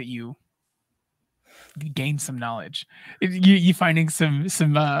 I think that you gain some knowledge. You finding some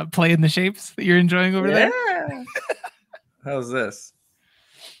play in the shapes that you're enjoying over there? How's this?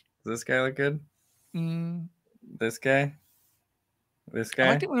 Does this guy look good? This guy? This guy? I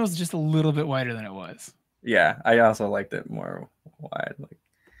liked it when it was just a little bit wider than it was. Yeah, I also liked it more wide. Like,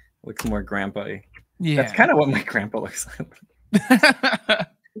 looks more grandpa-y. Yeah. That's kind of what my grandpa looks like.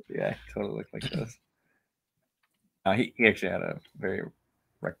 Yeah. probably look like this. He actually had a very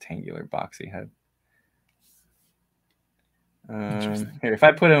rectangular, boxy head. Here, if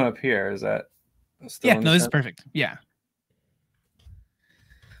I put him up here, is that still? Yeah, no, this is perfect. Yeah.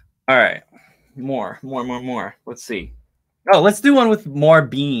 All right, more. Let's see. Oh, let's do one with more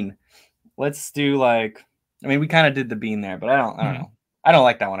bean. Let's do like, I mean, we kind of did the bean there, but I don't know. I don't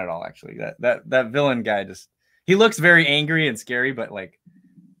like that one at all. Actually, that villain guy he looks very angry and scary, but like,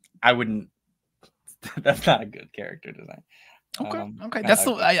 I wouldn't. That's not a good character design. Okay. That's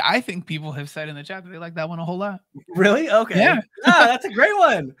I think people have said in the chat that they like that one a whole lot. Really? Okay. Yeah. That's a great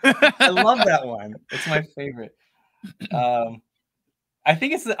one. I love that one. It's my favorite. I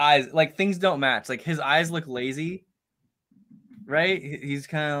think it's the eyes. Like, things don't match. Like, his eyes look lazy, right? He's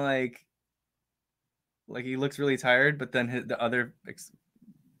kind of like he looks really tired, but then the other,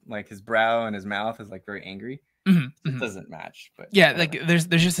 like his brow and his mouth is like very angry. It doesn't match. But yeah, like there's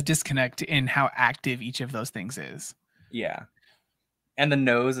just a disconnect in how active each of those things is. Yeah. And the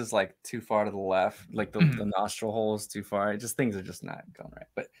nose is like too far to the left, like the nostril hole is too far. Things are just not going right.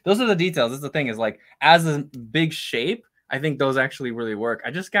 But those are the details. This is the thing, is like, as a big shape, I think those actually really work.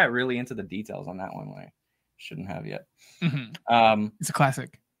 I just got really into the details on that one, I shouldn't have yet. It's a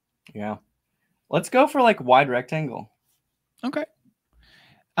classic. Yeah. Let's go for like wide rectangle. Okay.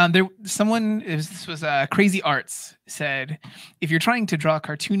 This was Crazy Arts said, if you're trying to draw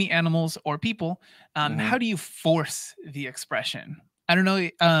cartoony animals or people, how do you force the expression? I don't know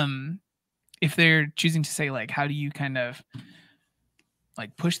if they're choosing to say like, how do you kind of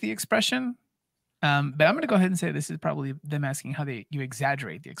like push the expression? But I'm going to go ahead and say this is probably them asking how you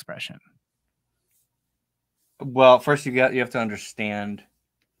exaggerate the expression. Well, first you have to understand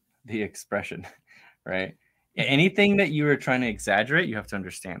the expression, right? Anything that you are trying to exaggerate, you have to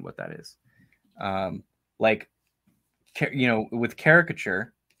understand what that is. Like, with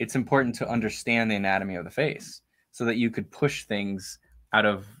caricature, it's important to understand the anatomy of the face so that you could push things out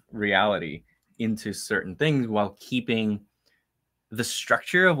of reality into certain things while keeping the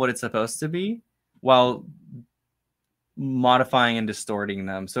structure of what it's supposed to be, while modifying and distorting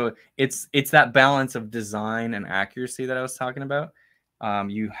them. So it's that balance of design and accuracy that I was talking about.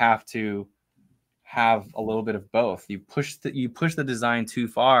 You have to have a little bit of both. You push the design too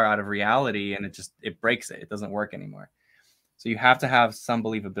far out of reality, and it breaks it. It doesn't work anymore. So you have to have some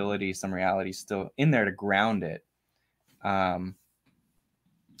believability, some reality still in there to ground it. And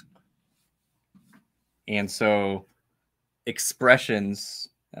so expressions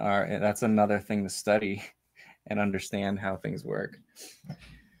that's another thing to study and understand how things work.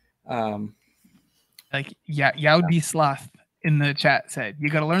 Like, Yaudi Sloth in the chat said, you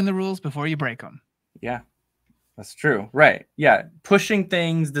got to learn the rules before you break them. Yeah, that's true. Right. Yeah. Pushing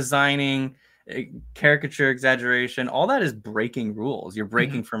things, designing, caricature, exaggeration, all that is breaking rules. You're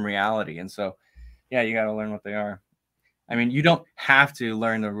breaking from reality. And so, yeah, you got to learn what they are. I mean, you don't have to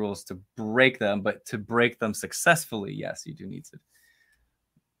learn the rules to break them, but to break them successfully, yes, you do need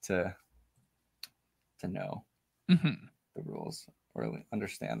to know the rules or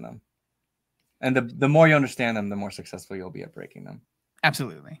understand them. And the more you understand them, the more successful you'll be at breaking them.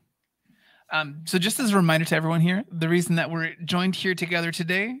 Absolutely. So just as a reminder to everyone here, the reason that we're joined here together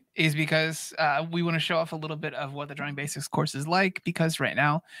today is because we want to show off a little bit of what the Drawing Basics course is like, because right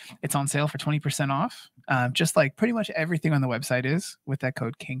now it's on sale for 20% off, just like pretty much everything on the website is, with that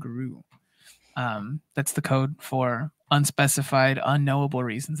code kangaroo. That's the code for unspecified, unknowable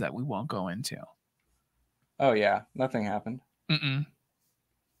reasons that we won't go into. Oh, yeah. Nothing happened.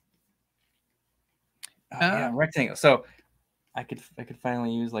 Yeah, rectangle. So I could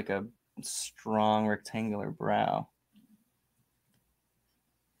finally use like a strong rectangular brow.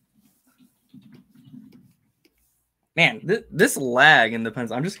 Man, this lag in the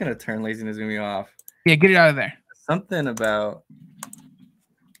pencil. I'm just gonna turn Lazy Nezumi off. Yeah, get it out of there. Something about.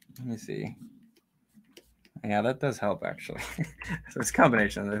 Let me see. Yeah, that does help actually. So it's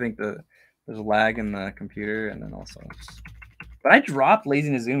combinations. I think there's lag in the computer, and then also. But I dropped Lazy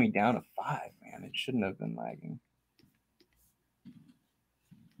Nezumi down to 5. Man, it shouldn't have been lagging.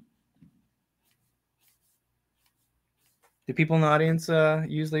 Do people in the audience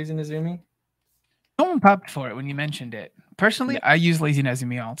use Lazy Nezumi? Someone popped for it when you mentioned it. Personally, I use Lazy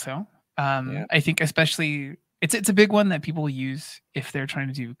Nezumi also. I think especially it's a big one that people use if they're trying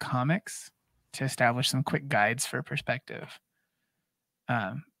to do comics to establish some quick guides for perspective.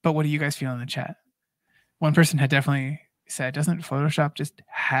 But what do you guys feel in the chat? One person had definitely said, doesn't Photoshop just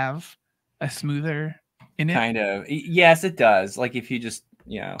have a smoother in it? Kind of. Yes, it does. Like if you just,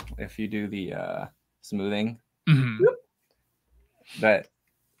 if you do the smoothing. But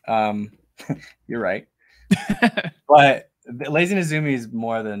you're right. But The Lazy Nezumi is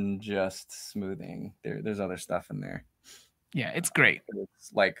more than just smoothing. There's other stuff in there. Yeah, it's great.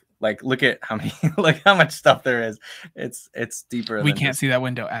 It's like look at how many like how much stuff there is. It's deeper. We than can't just... see that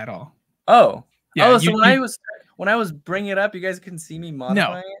window at all. Oh, yeah. Oh, so when I was bringing it up, you guys couldn't see me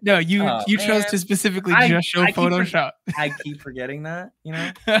modifying it. No, you chose to specifically just show Photoshop. I keep forgetting that, you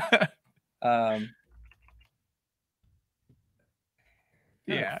know.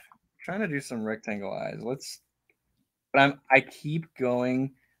 Yeah. Trying to do some rectangle eyes. But I keep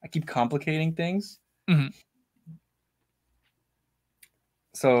complicating things. Mm-hmm.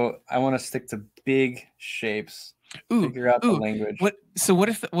 So I want to stick to big shapes. Figure out the language. What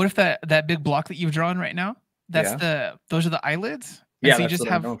if that big block that you've drawn right now? Those are the eyelids? Yeah, so you that's just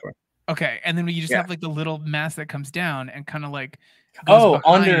what I'm going for. Okay, and then you just have like the little mask that comes down and kind of like goes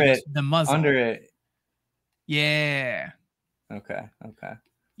under it, the muzzle. Under it. Yeah. Okay.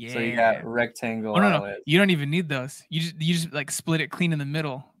 Yeah. So you got rectangle. No. You don't even need those. You just like split it clean in the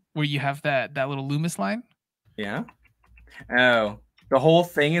middle where you have that little Loomis line. Yeah. Oh, the whole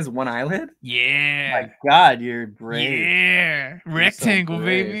thing is one eyelid? Yeah. My God, you're brave. Yeah. Rectangle, so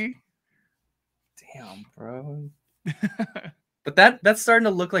baby. Damn, bro. But that's starting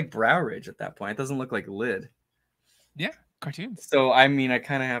to look like brow ridge at that point. It doesn't look like lid. Yeah, cartoons. So I mean, I'd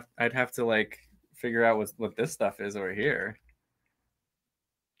have to like figure out what this stuff is over here.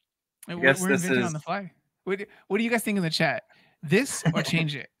 I guess we're inventing on the fly. What do you guys think in the chat? This or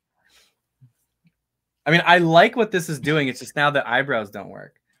change it? I mean, I like what this is doing. It's just now the eyebrows don't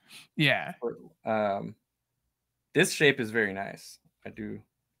work. Yeah. This shape is very nice. I do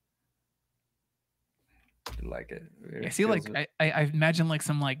like it. I see, like I imagine like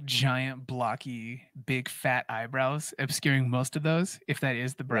some like giant blocky big fat eyebrows obscuring most of those, if that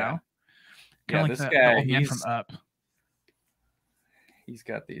is the brow. Yeah, like this the guy, old man from Up. He's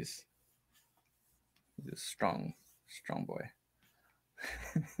got these. He's a strong boy.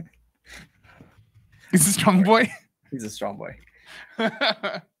 He's a strong boy. He's a strong boy.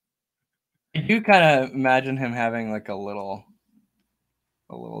 You kind of imagine him having like a little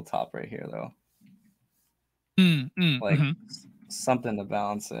top right here, though. Like something to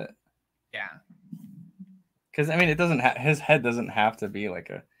balance it. Yeah. Because I mean, it doesn't. His head doesn't have to be like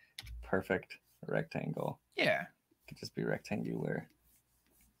a perfect rectangle. Yeah. It could just be rectangular.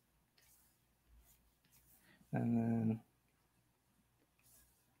 And then.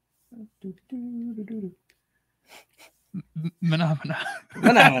 Phenomena.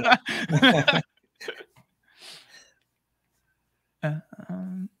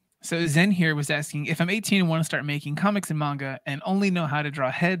 So Zen here was asking, if I'm 18 and want to start making comics and manga and only know how to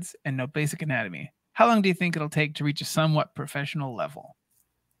draw heads and know basic anatomy, how long do you think it'll take to reach a somewhat professional level?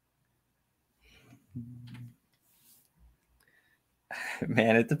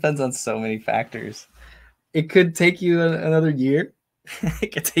 Man, it depends on so many factors. It could take you another year.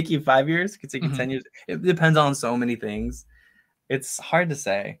 It could take you 5 years. It could take you 10 years. It depends on so many things. It's hard to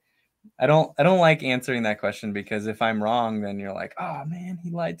say. I don't like answering that question, because if I'm wrong, then you're like, oh man,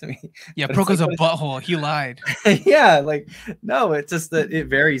 he lied to me. Yeah, Proko's like, a butthole. He lied. Yeah, like no, it's just that it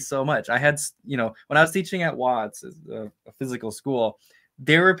varies so much. I had, when I was teaching at Watts, a physical school,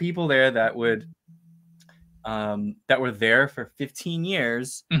 there were people there that were there for 15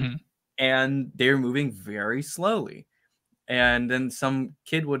 years, and they were moving very slowly. And then some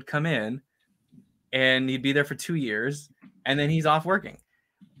kid would come in, and he'd be there for 2 years, and then he's off working.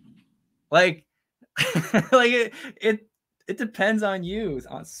 Like, it depends on you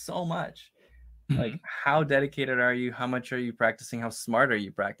on so much. Like, how dedicated are you? How much are you practicing? How smart are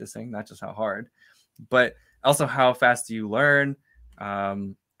you practicing? Not just how hard, but also how fast do you learn?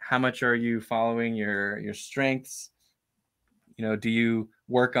 How much are you following your strengths? Do you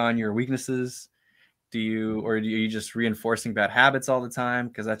work on your weaknesses? Are you just reinforcing bad habits all the time?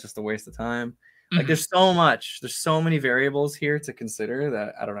 Because that's just a waste of time. Like, there's so many variables here to consider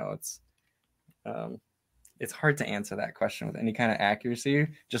that I don't know. It's hard to answer that question with any kind of accuracy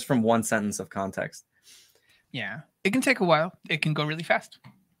just from one sentence of context. Yeah, it can take a while. It can go really fast.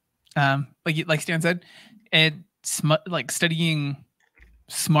 Like Stan said, studying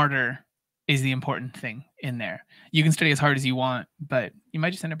smarter is the important thing in there. You can study as hard as you want, but you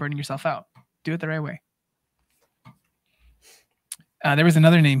might just end up burning yourself out. Do it the right way. There was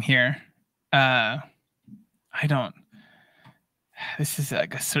another name here. This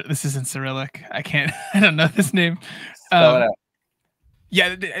is in Cyrillic. I don't know this name. Spell it out.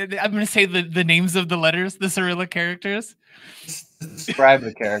 Yeah, I'm going to say the names of the letters, the Cyrillic characters. Describe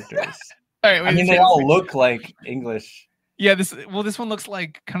the characters. All right. They all look like English. Yeah, this one looks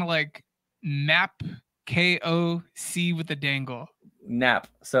like kind of like map, KOC with a dangle. Nap.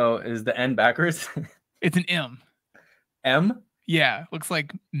 So is the N backwards? It's an M. M? Yeah, looks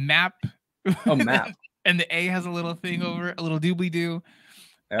like map. Oh, map. And the A has a little thing over it, a little doobly-doo.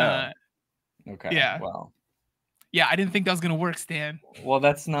 Oh, okay. Yeah. Wow. Yeah, I didn't think that was gonna work, Stan. Well,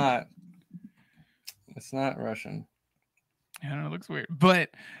 that's not. It's not Russian. I don't know, it looks weird.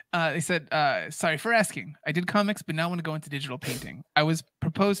 But they said, sorry for asking. I did comics, but now I want to go into digital painting. I was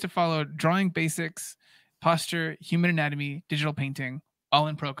proposed to follow drawing basics, posture, human anatomy, digital painting, all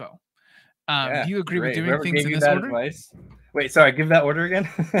in Proko. Yeah, Do you agree with great. doing Whoever things gave in you this that order? advice? Wait, sorry. Give that order again.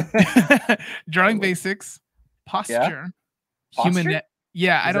 Drawing basics, posture, Posture?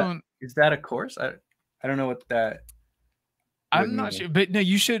 Yeah, Is that a course? I don't know what that. I'm not sure, but no,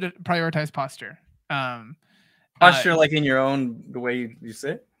 you should prioritize posture. Posture, like in your own the way you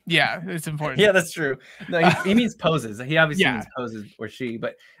sit. Yeah, it's important. Yeah, that's true. No, he means poses. He obviously Yeah. means poses, or she,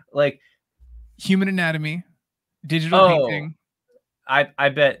 but like human anatomy, digital painting. I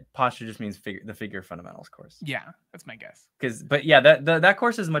bet posture just means the figure fundamentals course. Yeah, that's my guess. But yeah, that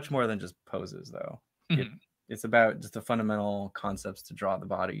course is much more than just poses, though. Mhm. It's about just the fundamental concepts to draw the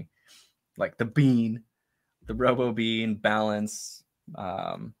body, like the bean, the robo bean, balance.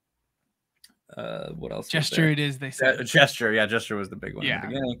 What else? Gesture it is, they said. Gesture, yeah, gesture was the big one in the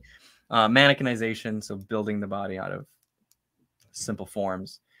beginning. Mannequinization, so building the body out of simple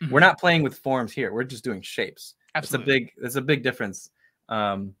forms. Mhm. We're not playing with forms here. We're just doing shapes. Absolutely. It's a big difference.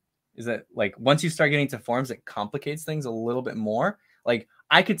 Is that like once you start getting to forms, it complicates things a little bit more. Like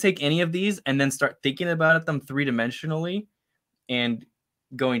I could take any of these and then start thinking about them 3-dimensionally and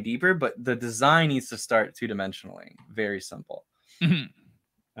going deeper, but the design needs to start 2-dimensionally. Very simple.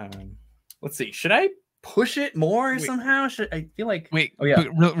 Mm-hmm. Let's see. Should I push it more somehow? I feel like wait. Oh yeah.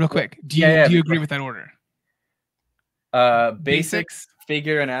 Real quick. Do you agree with that order? Basics,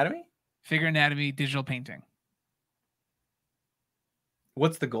 figure anatomy, digital painting.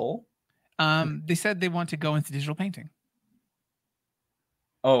 What's the goal? They said they want to go into digital painting.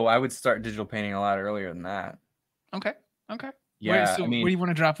 Oh, I would start digital painting a lot earlier than that. Okay. Yeah. Where do you want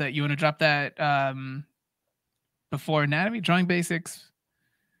to drop that? You want to drop that before anatomy, drawing basics?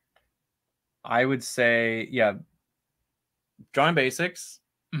 I would say, yeah, drawing basics,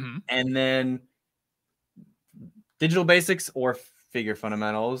 and then digital basics or figure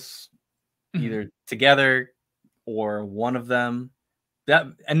fundamentals, either together or one of them. That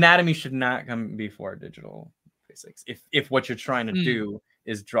anatomy should not come before digital basics. If what you're trying to do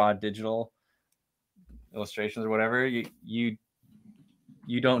is draw digital illustrations or whatever, you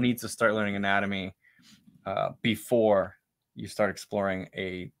don't need to start learning anatomy before you start exploring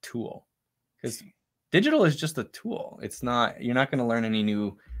a tool, because digital is just a tool. It's not, you're not going to learn any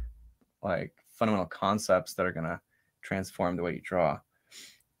new like fundamental concepts that are going to transform the way you draw.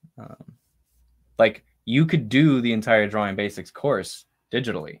 Like you could do the entire drawing basics course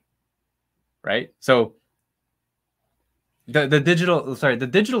digitally, right? So the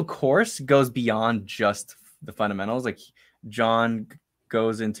digital course goes beyond just the fundamentals. Like John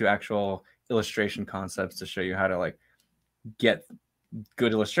goes into actual illustration concepts to show you how to like get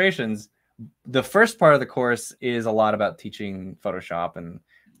good illustrations. The first part of the course is a lot about teaching Photoshop and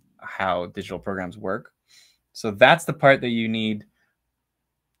how digital programs work. So that's the part that you need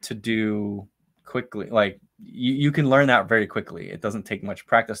to do quickly. Like you can learn that very quickly. It doesn't take much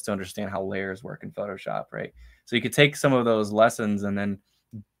practice to understand how layers work in Photoshop, right? So you could take some of those lessons and then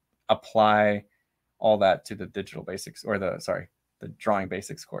apply all that to the digital basics, or the drawing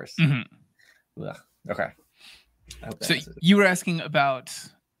basics course. Okay. So you were asking about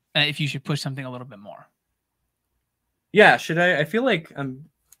if you should push something a little bit more. Yeah, should I feel like I'm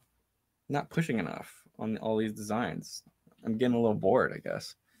not pushing enough on all these designs. I'm getting a little bored, I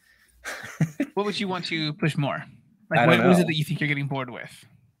guess. What would you want to push more? Like, I don't know. What is it that you think you're getting bored with?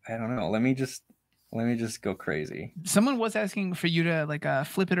 I don't know. Let me just go crazy. Someone was asking for you to like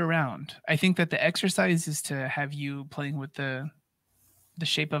flip it around. I think that the exercise is to have you playing with the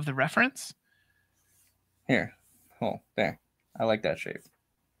shape of the reference. Here. Oh, there. I like that shape.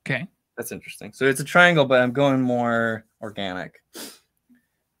 Okay. That's interesting. So it's a triangle, but I'm going more organic.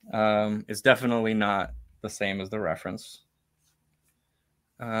 It's definitely not the same as the reference.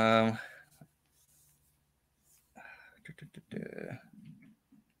 Wait.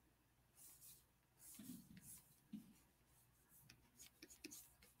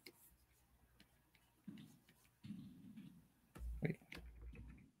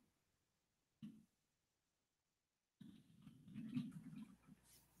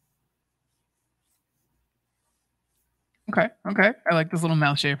 Okay. I like this little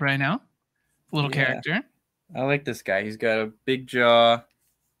mouth shape right now. Little character. I like this guy. He's got a big jaw.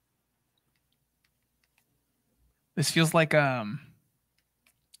 This feels like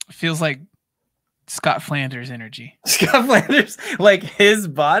Scott Flanders energy. Scott Flanders, like his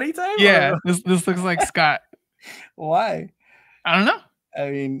body type? Yeah, this looks like Scott. Why? I don't know. I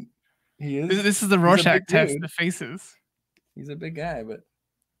mean, he is. This is the Rorschach test of faces. He's a big guy, but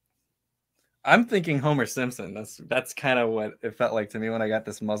I'm thinking Homer Simpson. That's kind of what it felt like to me when I got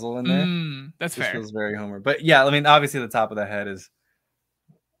this muzzle in there. That's fair. It feels very Homer. But yeah, I mean, obviously the top of the head is.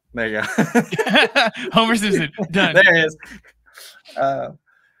 There you go. Homer Simpson. Done. There it is.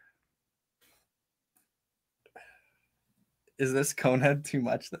 Is this Conehead too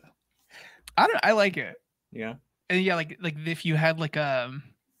much though? I like it. Yeah. And yeah, like if you had like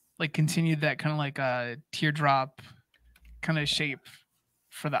continued that kind of like a teardrop kind of shape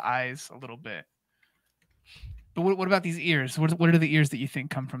for the eyes a little bit. But what about these ears? What are the ears that you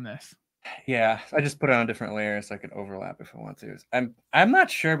think come from this? Yeah, I just put it on different layers so I could overlap if I want to. I'm not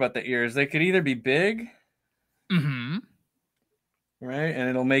sure about the ears. They could either be big, right, and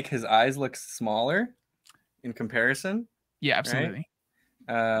it'll make his eyes look smaller in comparison. Yeah, absolutely.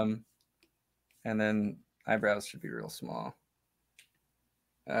 Right? And then eyebrows should be real small.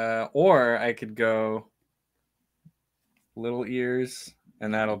 Or I could go little ears,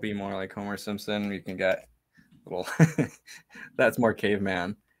 and that'll be more like Homer Simpson. You can get little. That's more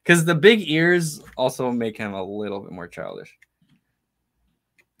caveman. Because the big ears also make him a little bit more childish.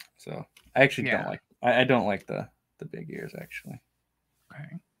 So I actually don't like. I don't like the big ears actually.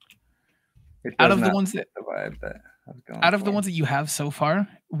 Okay. Out of the ones that the vibe that I was going out of the ones that you have so far,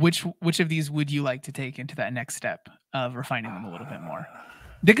 which of these would you like to take into that next step of refining them a little bit more?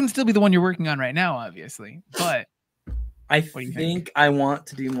 They can still be the one you're working on right now, obviously, but I think I want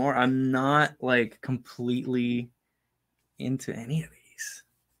to do more. I'm not like completely into any of these.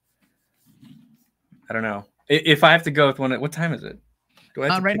 I don't know. If I have to go with one, what time is it? Do I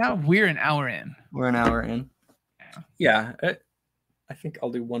have to right now, we're an hour in. We're an hour in. Yeah, I think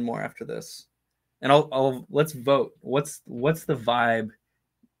I'll do one more after this, and I'll let's vote. What's the vibe?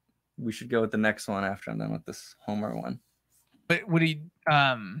 We should go with the next one after I'm done with this Homer one. But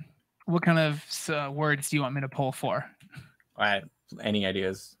what kind of words do you want me to pull for? Any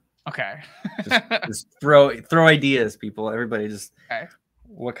ideas? Okay. just throw ideas, people. Everybody just. Okay.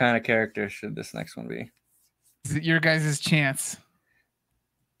 What kind of character should this next one be? Is it your guys' chance?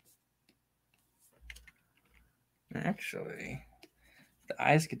 Actually, the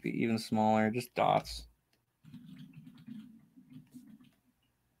eyes could be even smaller, just dots.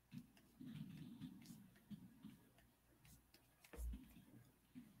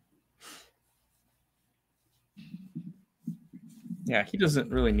 Yeah, he doesn't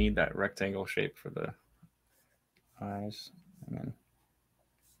really need that rectangle shape for the eyes. And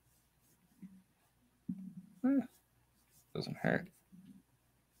then, doesn't hurt.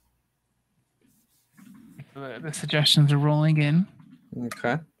 The suggestions are rolling in.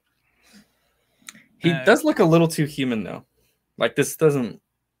 Okay. He does look a little too human, though. Like, this doesn't...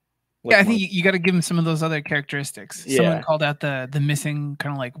 Yeah, I think you got to give him some of those other characteristics. Yeah. Someone called out the missing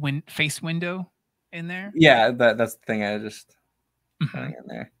kind of like face window in there. Yeah, that's the thing I just put in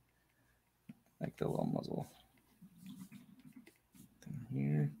there. Like the little muzzle.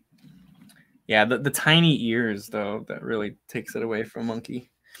 Here. Yeah, the tiny ears, though, that really takes it away from Monkey.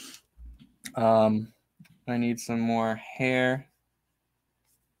 I need some more hair.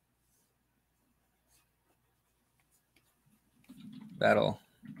 That'll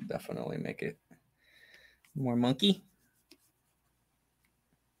definitely make it more Monkey.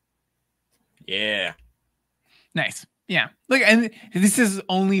 Yeah. Nice. Yeah. Look, and this is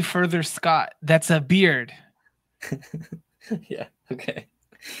only further Scott. That's a beard. Yeah. Okay.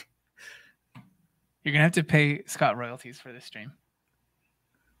 You're gonna have to pay Scott royalties for this stream.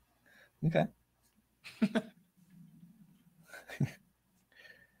 Okay.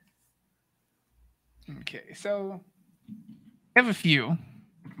 Okay, so I have a few.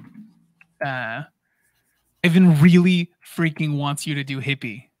 Evan really freaking wants you to do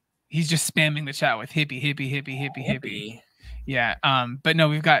hippie. He's just spamming the chat with hippie. Yeah. But no,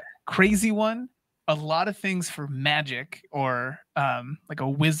 we've got crazy one, a lot of things for magic or like a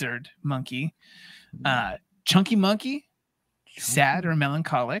wizard monkey, chunky monkey, sad or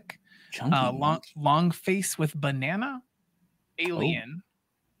melancholic, long face with banana, alien.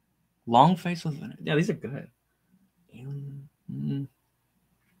 Long face with banana. Yeah, these are good. Alien.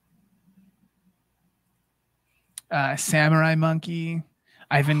 Samurai monkey.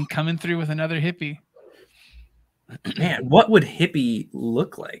 Ivan coming through with another hippie. Man, what would hippie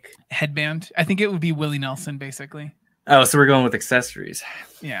look like? Headband. I think it would be Willie Nelson, basically. Oh, so we're going with accessories.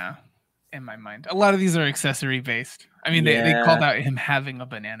 Yeah, in my mind. A lot of these are accessory based. I mean, they called out him having a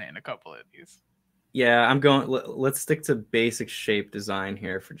banana in a couple of these. Yeah, I'm going. Let's stick to basic shape design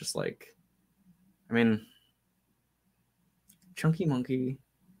here for just like I mean, chunky monkey.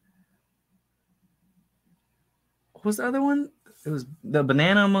 What was the other one? It was the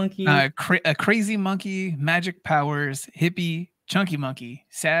banana monkey. A crazy monkey, magic powers, hippie, chunky monkey,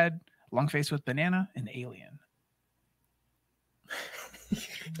 sad, long face with banana, and alien.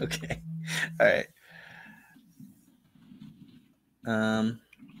 Okay. All right. I'm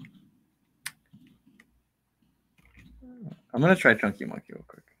gonna try chunky monkey real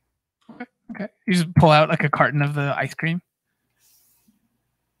quick. Okay. You just pull out like a carton of the ice cream.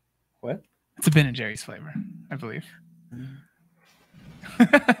 What? It's a Ben & Jerry's flavor, I believe.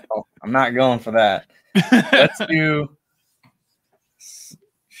 Oh, I'm not going for that. Let's do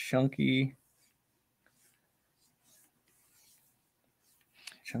chunky.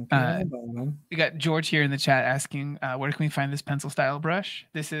 We got George here in the chat asking, where can we find this pencil style brush?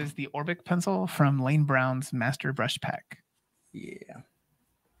 This is the Orbic pencil from Lane Brown's Master Brush Pack. Yeah.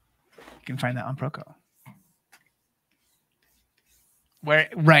 You can find that on Proko. Where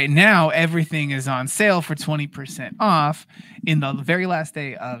right now everything is on sale for 20% off in the very last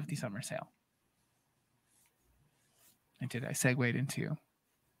day of the summer sale. And did I segue into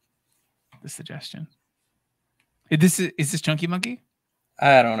the suggestion? Is this Chunky Monkey?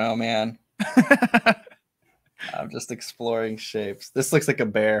 I don't know, man. I'm just exploring shapes. This looks like a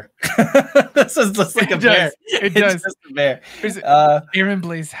bear. This is just like a bear. It does. It's just a bear. Aaron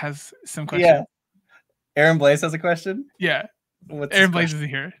Blaze has some questions. Yeah. Aaron Blaze has a question? Yeah. What's Aaron Blaze isn't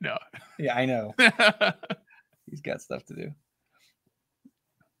here. No. Yeah, I know. He's got stuff to do.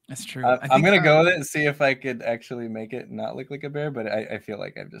 That's true. I'm going to go with it and see if I could actually make it not look like a bear, but I feel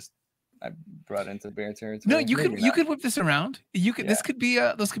like I brought into bear territory. No, you could whip this around. You could. Yeah. This could be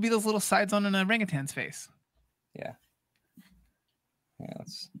those could be those little sides on an orangutan's face. Yeah. Yeah.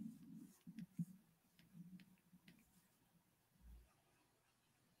 Let's.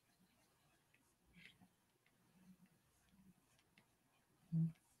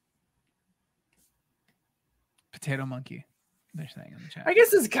 Potato monkey. They're saying in the chat. I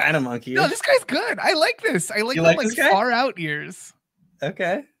guess it's kind of monkey. No, this guy's good. I like this. I like the far out ears.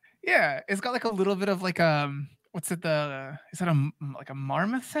 Okay. Yeah, it's got like a little bit of like what's it? Is that a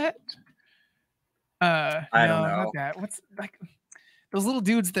marmoset? I don't know. Not that. What's like those little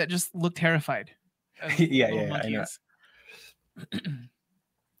dudes that just look terrified? Yeah, I know.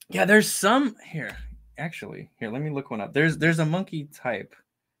 Yeah, there's some here. Actually, here, let me look one up. There's a monkey type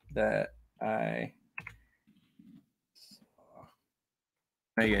that I.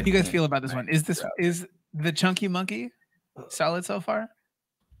 How do you guys feel about this one? Is the chunky monkey solid so far?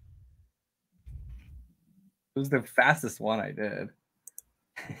 It was the fastest one I did.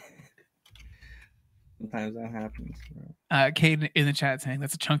 Sometimes that happens. Cade in the chat saying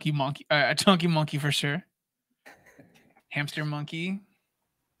that's a chunky monkey for sure. Hamster monkey.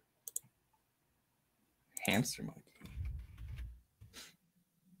 Hamster monkey.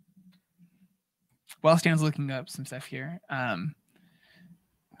 While Stan's looking up some stuff here,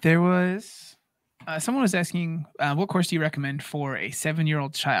 there was someone was asking, what course do you recommend for a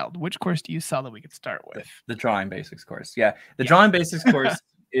 7-year-old child? Which course do you saw that we could start with? The drawing basics course. Yeah, the drawing basics course.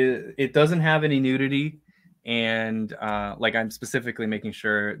 It doesn't have any nudity, and like I'm specifically making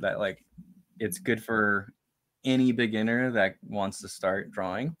sure that like it's good for any beginner that wants to start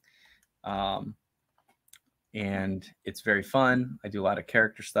drawing, and it's very fun. I do a lot of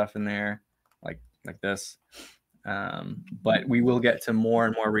character stuff in there, like this. But we will get to more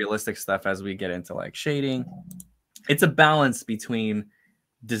and more realistic stuff as we get into like shading. It's a balance between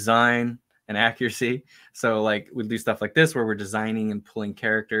design and accuracy. So like we'll do stuff like this where we're designing and pulling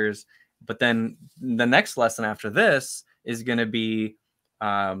characters, but then the next lesson after this is going to be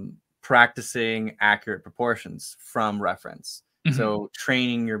practicing accurate proportions from reference. Mm-hmm. So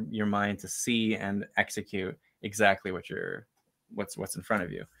training your mind to see and execute exactly what's in front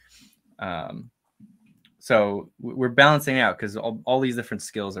of you. So we're balancing out because all these different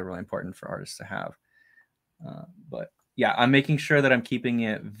skills are really important for artists to have. But yeah, I'm making sure that I'm keeping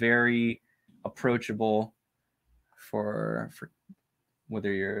it very approachable for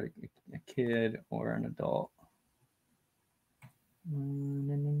whether you're a kid or an adult.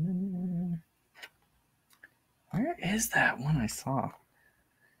 Where is that one I saw?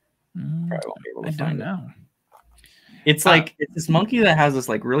 Probably won't be able to find it. I don't know. It's like it's this monkey that has this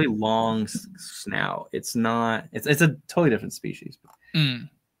like really long snout. It's not. It's a totally different species.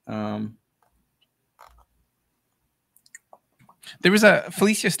 There was a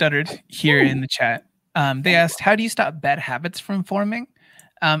Felicia stuttered here in the chat. They asked, "How do you stop bad habits from forming?"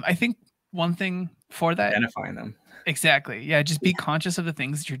 I think one thing for that, identifying them. Exactly. Yeah, just be conscious of the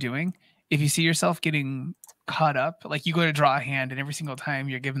things that you're doing. If you see yourself getting caught up. Like you go to draw a hand and every single time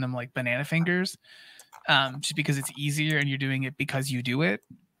you're giving them like banana fingers, just because it's easier and you're doing it because you do it.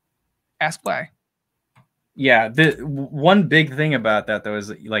 Ask why. Yeah, the one big thing about that though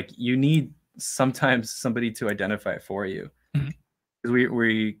is like you need sometimes somebody to identify it for you, because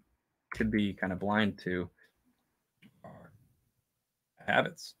we could be kind of blind to our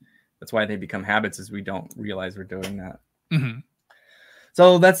habits. That's why they become habits, is we don't realize we're doing that.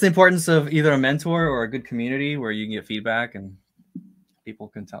 So that's the importance of either a mentor or a good community where you can get feedback and people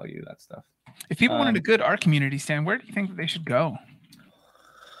can tell you that stuff. If people wanted a good art community, Stan, where do you think that they should go?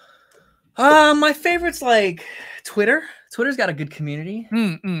 My favorite's like Twitter. Twitter's got a good community.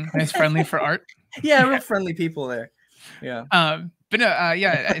 Nice, friendly for art. Yeah, real friendly people there. Yeah. But no,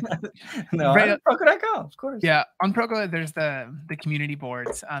 yeah. No, right, Proko.com, of course. Yeah, on Proko, there's the community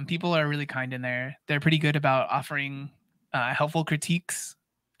boards. People are really kind in there. They're pretty good about offering helpful critiques.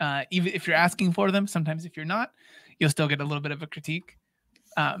 Even if you're asking for them, sometimes if you're not, you'll still get a little bit of a critique.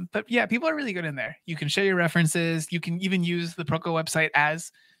 But yeah, people are really good in there. You can share your references. You can even use the Proko website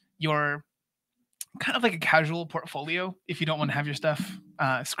as your kind of like a casual portfolio if you don't want to have your stuff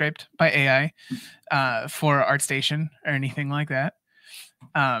scraped by AI for ArtStation or anything like that.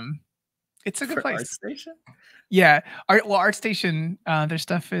 It's a good place. ArtStation? Yeah. ArtStation, their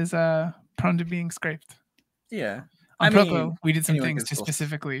stuff is prone to being scraped. Yeah. On Proko, we did some things to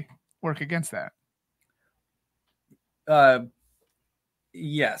specifically work against that.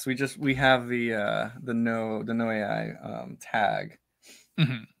 Yes, we have the no AI tag.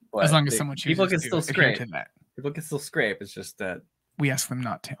 As long as someone chooses people can to still scrape to that. People can still scrape. It's just that we ask them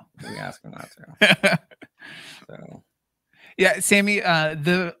not to. We ask them not to. So yeah, Sammy,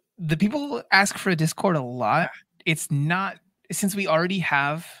 the people ask for a Discord a lot. It's not, since we already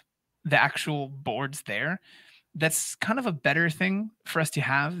have the actual boards there, that's kind of a better thing for us to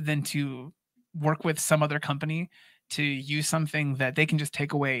have than to work with some other company to use something that they can just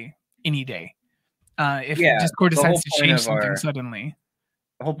take away any day. If Discord decides to change something suddenly.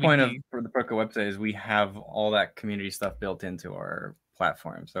 The whole point for the Proko website is we have all that community stuff built into our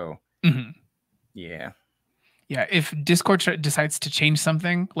platform. So yeah. If Discord decides to change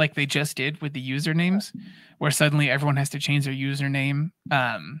something like they just did with the usernames, where suddenly everyone has to change their username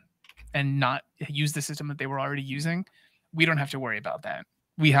and not use the system that they were already using, we don't have to worry about that.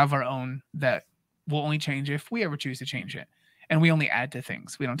 We have our own that will only change if we ever choose to change it. And we only add to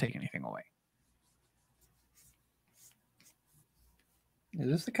things. We don't take anything away. Is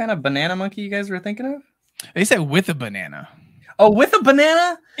this the kind of banana monkey you guys were thinking of? They said with a banana. Oh, with a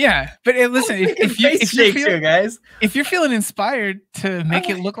banana? Yeah, but listen, if you're feeling inspired to make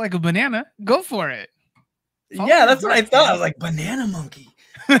it look like a banana, go for it. Yeah, that's what I thought. I was like, banana monkey.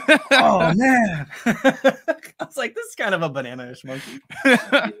 Oh man. I was like, this is kind of a banana-ish monkey.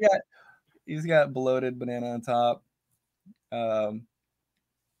 He's got bloated banana on top. I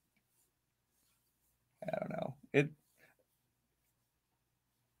don't know.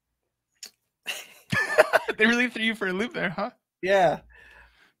 They really threw you for a loop there, huh? Yeah.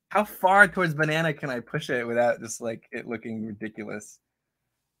 How far towards banana can I push it without just like it looking ridiculous?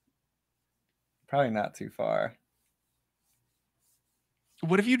 Probably not too far.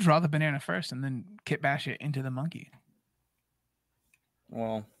 What if you draw the banana first and then kit bash it into the monkey?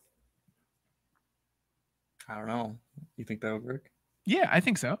 Well, I don't know. You think that would work? Yeah, I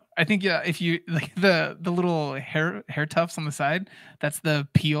think so. I think if you like the little hair tufts on the side, that's the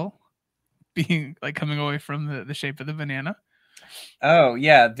peel being like coming away from the shape of the banana. Oh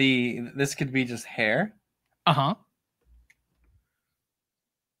yeah, this could be just hair.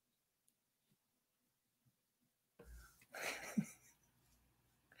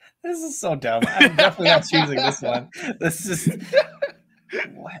 This is so dumb. I'm definitely not choosing this one. This is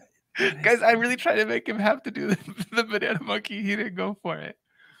what? Guys, I really tried to make him have to do the banana monkey. He didn't go for it.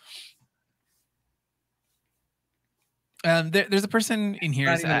 There's a person in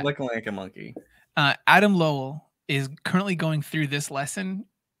here. It's not even looking like a monkey. Adam Lowell is currently going through this lesson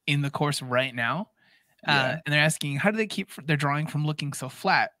in the course right now. And they're asking, how do they keep their drawing from looking so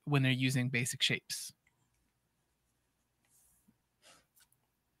flat when they're using basic shapes?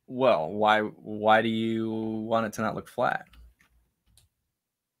 Well, why do you want it to not look flat?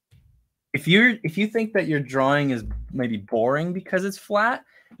 If you think that your drawing is maybe boring because it's flat,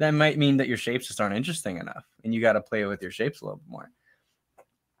 that might mean that your shapes just aren't interesting enough, and you got to play with your shapes a little bit more.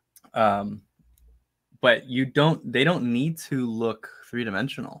 But they don't need to look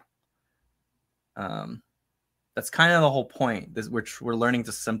three-dimensional. That's kind of the whole point. We're learning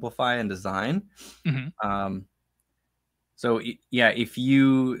to simplify and design. So yeah, if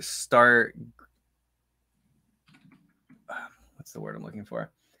you start, what's the word I'm looking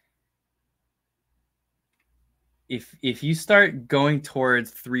for? if you start going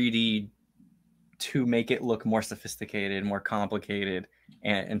towards 3D to make it look more sophisticated, more complicated,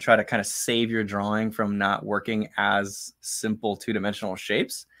 and try to kind of save your drawing from not working as simple two-dimensional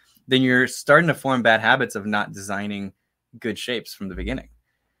shapes, then you're starting to form bad habits of not designing good shapes from the beginning.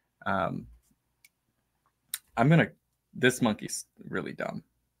 This monkey's really dumb.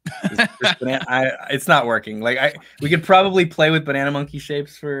 It's not working. Like we could probably play with banana monkey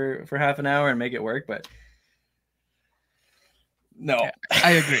shapes for half an hour and make it work, but no. Yeah,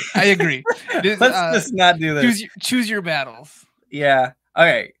 I agree. Let's just not do this. Choose your battles. Yeah.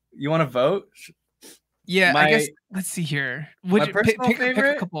 Okay. You want to vote? Yeah, I guess. Let's see here. My personal favorite.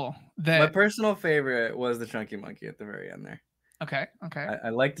 Pick a couple. My personal favorite was the chunky monkey at the very end there. Okay. I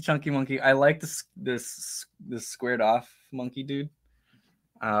like the chunky monkey. I like this squared off monkey dude.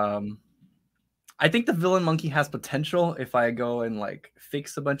 I think the villain monkey has potential if I go and like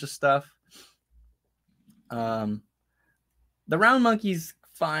fix a bunch of stuff. The round monkey's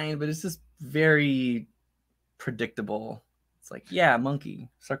fine, but it's just very predictable. It's like, yeah, monkey,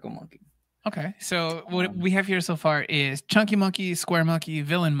 circle monkey. Okay, so what we have here so far is chunky monkey, square monkey,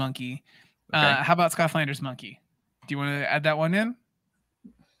 villain monkey. Okay. How about Skyflander's monkey? Do you want to add that one in?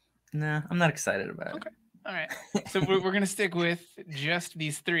 Nah, I'm not excited about it. Okay, all right. So we're gonna stick with just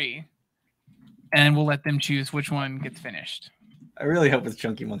these three, and we'll let them choose which one gets finished. I really hope it's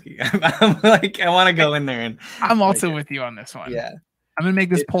chunky monkey. I'm like, I want to go in there and. I'm also with you on this one. Yeah. I'm gonna make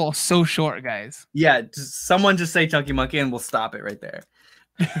this poll so short, guys. Yeah, someone just say chunky monkey, and we'll stop it right there.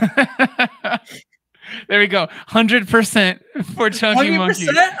 There we go. 100% for chunky 100%? Monkey.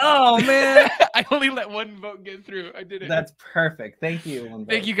 Oh man! I only let one vote get through. I did it. That's perfect. Thank you.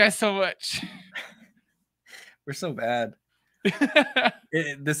 Thank you guys so much. We're so bad.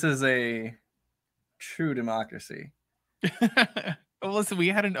 This is a true democracy. Well, listen, we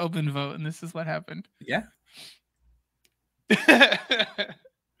had an open vote, and this is what happened. Yeah.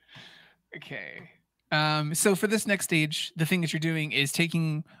 Okay. So for this next stage, the thing that you're doing is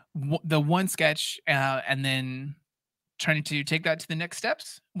taking the one sketch and then trying to take that to the next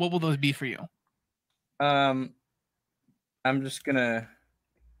steps. What will those be for you? I'm gonna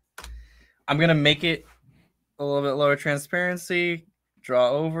make it a little bit lower transparency, draw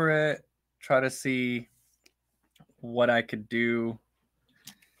over it, try to see what I could do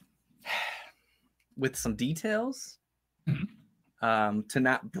with some details to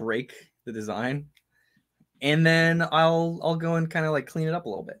not break the design. And then I'll go and kind of like clean it up a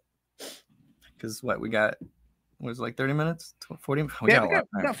little bit. Because what we got was like 30 minutes, 40. We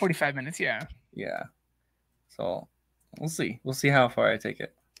got 45 minutes. Yeah. Yeah. So we'll see. We'll see how far I take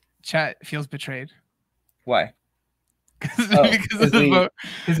it. Chat feels betrayed. Why? Because of the vote.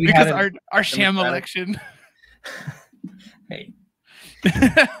 Because our sham election. Hey.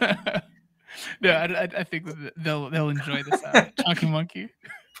 No, I think they'll enjoy this. Chunky monkey,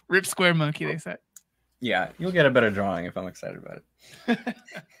 rip square monkey. They said. Yeah, you'll get a better drawing if I'm excited about it.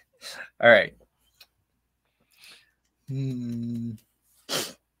 All right. I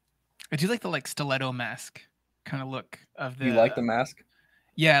do like the stiletto mask kind of look of the. You like the mask?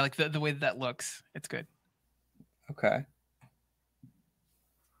 Yeah, like the way that looks. It's good. Okay.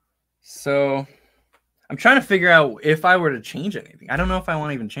 So I'm trying to figure out if I were to change anything. I don't know if I want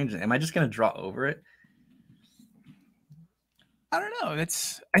to even change it. Am I just going to draw over it? I don't know.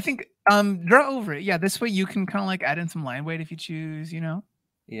 I think draw over it. Yeah, this way you can kind of like add in some line weight if you choose,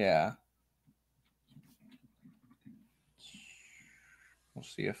 Yeah. We'll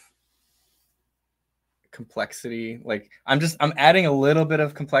see if complexity, like I'm adding a little bit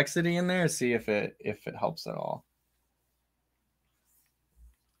of complexity in there, see if it helps at all.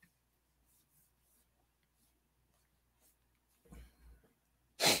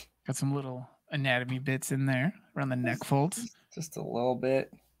 Got some little anatomy bits in there around the neck folds. Just a little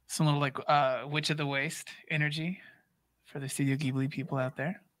bit. Some little like witch of the waist energy for the Studio Ghibli people out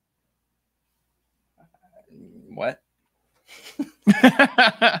there. What?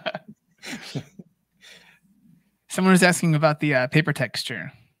 Someone was asking about the paper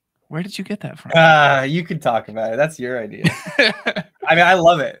texture. Where did you get that from? You can talk about it. That's your idea. I mean, I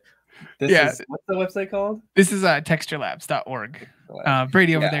love it. What's the website called? This is texturelabs.org.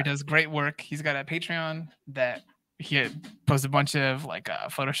 Brady over there does great work. He's got a Patreon that he posts a bunch of like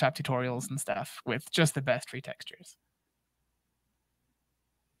Photoshop tutorials and stuff with just the best free textures.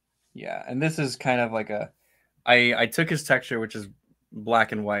 Yeah, and this is kind of like I took his texture, which is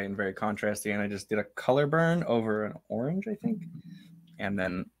black and white and very contrasty, and I just did a color burn over an orange, I think. And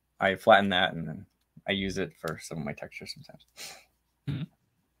then I flattened that, and then I use it for some of my textures sometimes. Mm-hmm.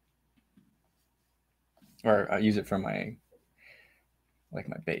 Or I use it for my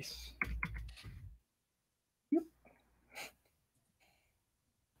base. Yep.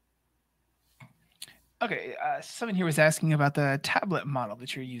 Okay, someone here was asking about the tablet model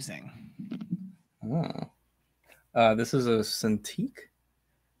that you're using. Oh. This is a Cintiq.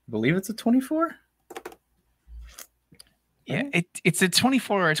 I believe it's a 24. Yeah, it's a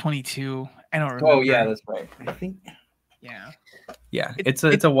 24 or a 22. I don't remember. Oh yeah, that's right. I think. Yeah. Yeah, it's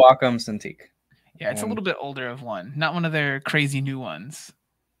a Wacom Cintiq. Yeah, it's a little bit older of one, not one of their crazy new ones.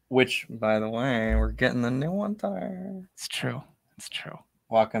 Which, by the way, we're getting the new one there. It's true. It's true.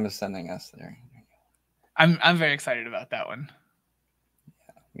 Wacom is sending us there. I'm very excited about that one.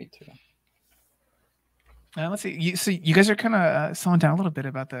 Yeah, me too. Let's see. So you guys are kind of slowing down a little bit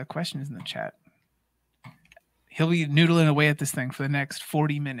about the questions in the chat. He'll be noodling away at this thing for the next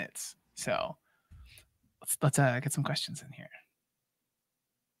 40 minutes. So let's get some questions in here.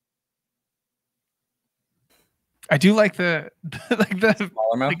 I do like the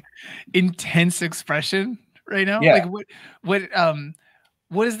intense expression right now. Yeah. Like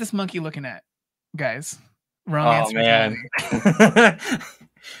what is this monkey looking at, guys? Wrong answer. Man.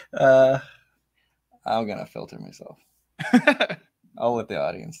 I'm gonna filter myself. I'll let the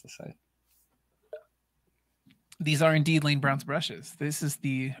audience decide. These are indeed Lane Brown's brushes. This is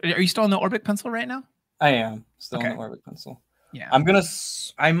the. Are you still on the Orbic pencil right now? I am still Okay. on the Orbic pencil. Yeah.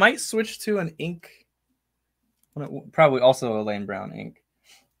 I might switch to an ink. Probably also a Lane Brown ink.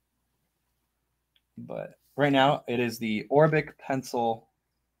 But right now it is the Orbic pencil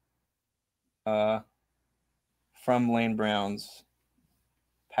from Lane Brown's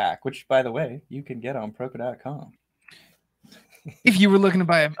pack, which, by the way, you can get on Proko.com. If you were looking to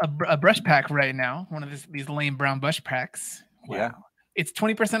buy a brush pack right now, one of these Lane Brown brush packs, wow. Yeah, it's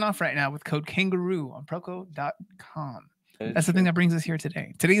 20% off right now with code Kangaroo on Proko.com. That's the thing that brings us here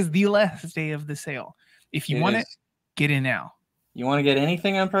today. Today is the last day of the sale. If you want it, get in now. You want to get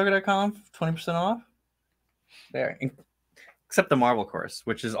anything on Proko.com, 20% off? There. Except the Marvel course,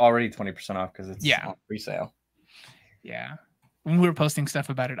 which is already 20% off because it's on pre-sale. Yeah. When we were posting stuff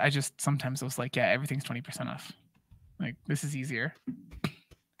about it, I just sometimes was like, yeah, everything's 20% off. Like, this is easier.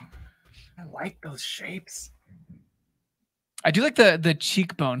 I like those shapes. I do like the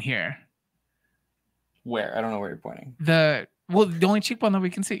cheekbone here. Where? I don't know where you're pointing. The only cheekbone that we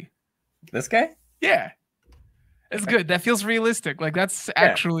can see. This guy? Yeah. It's good. That feels realistic. Like, that's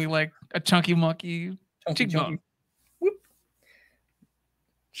actually like a chunky monkey cheekbone. Whoop.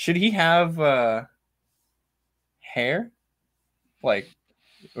 Should he have hair? Like,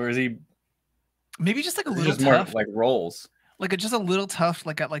 or is he maybe just like a little just tough, more like rolls? Like just a little tough,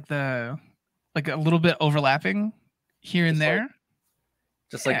 like at like a little bit overlapping here and there.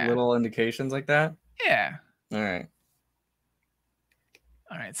 Just like little indications like that. Yeah. All right.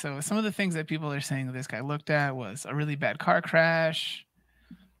 All right. So some of the things that people are saying that this guy looked at was a really bad car crash.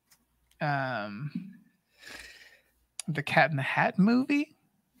 The Cat in the Hat movie.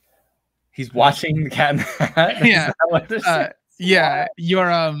 He's watching the Cat in the Hat. Yeah. Is that what they're saying? Yeah.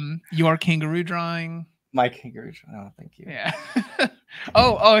 Your kangaroo drawing. My kangaroo drawing. Oh, thank you. Yeah.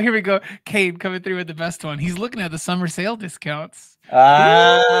 oh, here we go. Cade coming through with the best one. He's looking at the summer sale discounts.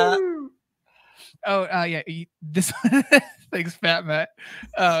 Yeah. This thanks, Fat Matt.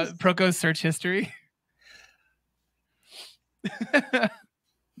 Proko's search history.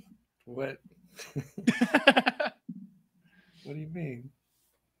 What? What do you mean?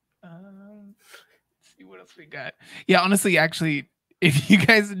 Let's see what else we got. Yeah, honestly, actually, if you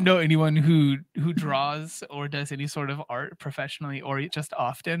guys know anyone who draws or does any sort of art professionally or just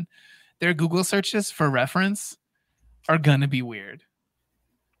often, their Google searches for reference are gonna be weird.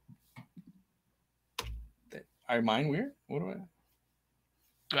 Are mine weird? What do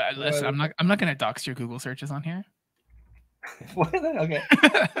I? Listen, I'm not gonna dox your Google searches on here. What? Okay.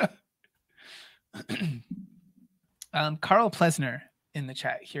 Carl Plesner in the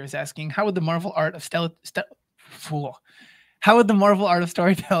chat here is asking, how would the Marvel art of storytelling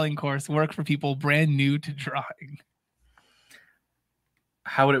course work for people brand new to drawing?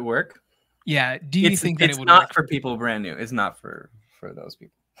 How would it work? Yeah. Do you think that it would not work for people brand new? It's not for those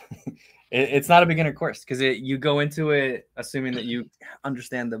people. It's not a beginner course because you go into it assuming that you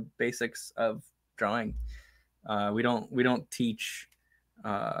understand the basics of drawing. We don't teach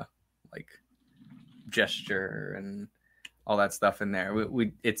like gesture and all that stuff in there.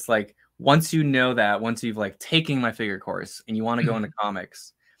 It's like once you know that, once you've like taken my figure course and you want to go into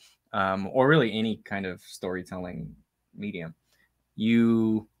comics, or really any kind of storytelling medium,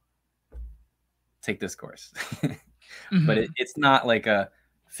 you take this course. But it's not like a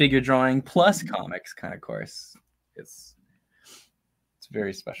figure drawing plus comics kind of course. It's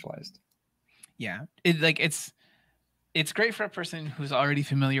very specialized. Yeah, it's great for a person who's already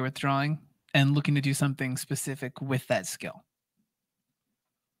familiar with drawing and looking to do something specific with that skill.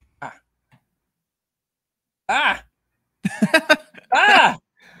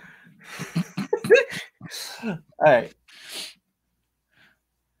 All right.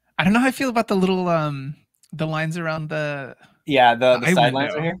 I don't know how I feel about the little the lines around the the eye sidelines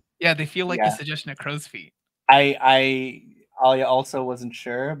window. are here. Yeah, they feel like Yeah. the suggestion of crow's feet. I also wasn't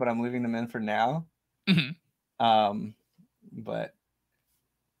sure, but I'm leaving them in for now. But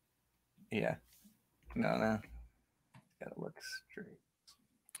yeah, no, gotta look straight.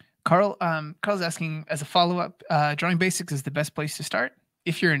 Carl's asking, as a follow-up, drawing basics is the best place to start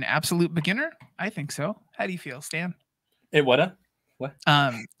if you're an absolute beginner. I think so. How do you feel, Stan? What?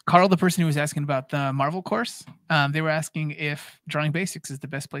 Carl, the person who was asking about the Marvel course, they were asking if drawing basics is the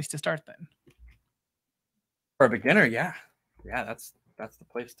best place to start. Then for a beginner, yeah, that's the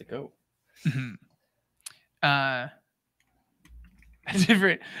place to go. A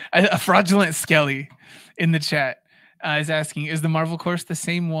fraudulent Skelly in the chat is asking, is the Marvel course the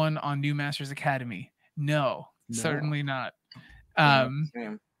same one on New Masters Academy? No, certainly not.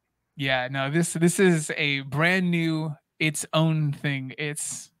 Yeah, no, this is a brand new, its own thing.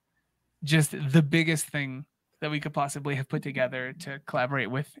 It's just the biggest thing that we could possibly have put together to collaborate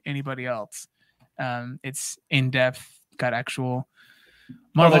with anybody else. It's in depth, got actual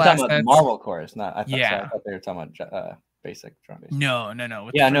Marvel assets. About Marvel course, not. I thought they were talking about basic drawing. No.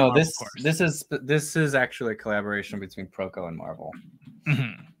 This is actually a collaboration between Proko and Marvel.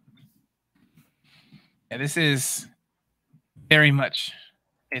 Yeah, this is very much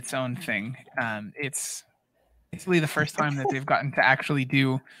its own thing. It's basically the first time that they've gotten to actually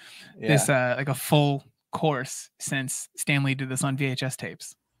do this like a full course since Stanley did this on VHS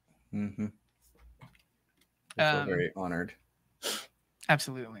tapes. I feel very honored.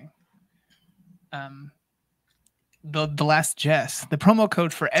 Absolutely. The last Jess, the promo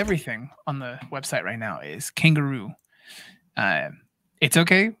code for everything on the website right now is kangaroo. It's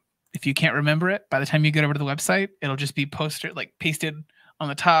okay if you can't remember it. By the time you get over to the website, it'll just be pasted on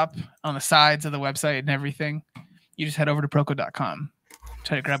the top, on the sides of the website and everything. You just head over to proko.com,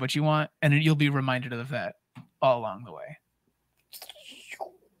 try to grab what you want, and you'll be reminded of that all along the way.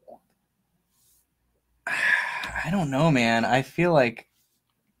 I don't know, man. I feel like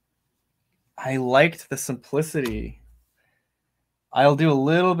I liked the simplicity. I'll do a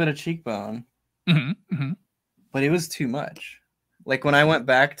little bit of cheekbone, but it was too much. Like when I went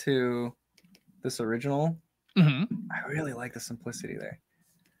back to this original, I really like the simplicity there.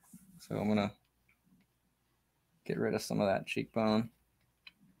 So I'm gonna get rid of some of that cheekbone.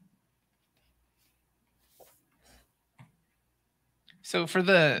 So for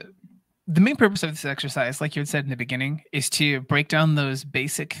the main purpose of this exercise, like you had said in the beginning, is to break down those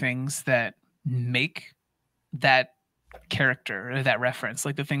basic things that make that character or that reference,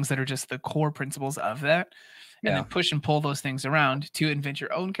 like the things that are just the core principles of that, and then push and pull those things around to invent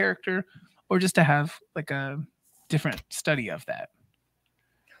your own character, or just to have like a different study of that.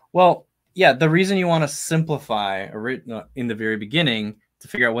 Well, yeah, the reason you want to simplify in the very beginning to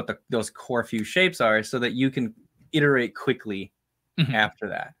figure out what those core few shapes are, so that you can iterate quickly after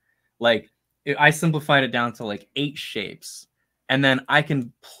that. Like I simplified it down to like 8 shapes, and then I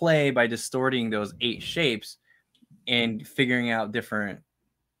can play by distorting those 8 shapes and figuring out different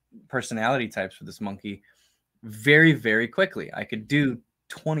personality types for this monkey very, very quickly. I could do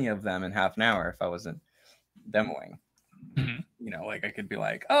 20 of them in half an hour if I wasn't demoing. You know, like I could be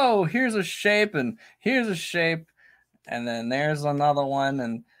like, oh, here's a shape and here's a shape, and then there's another one,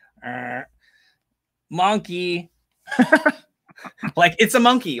 and monkey. Like it's a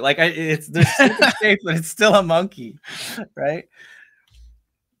monkey. Like it's the shape, but it's still a monkey, right?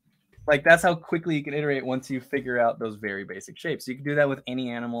 Like that's how quickly you can iterate once you figure out those very basic shapes. You can do that with any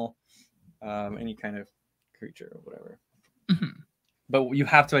animal, any kind of creature or whatever. But you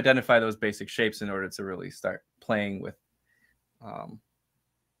have to identify those basic shapes in order to really start playing with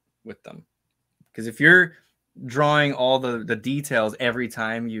them. Because if you're drawing all the details every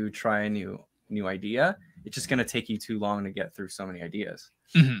time you try a new idea, it's just going to take you too long to get through so many ideas.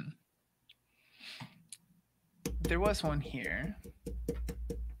 There was one here.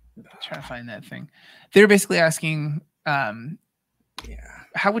 Trying to find that thing. They're basically asking, how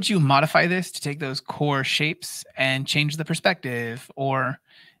would you modify this to take those core shapes and change the perspective or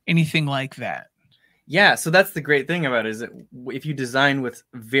anything like that? Yeah, so that's the great thing about it, is that if you design with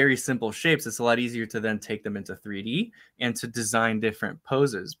very simple shapes, it's a lot easier to then take them into 3D and to design different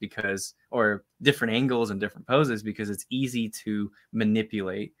poses or different angles and different poses, because it's easy to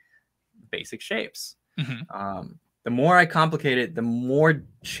manipulate basic shapes. The more I complicate it, the more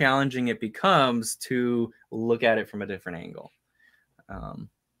challenging it becomes to look at it from a different angle. And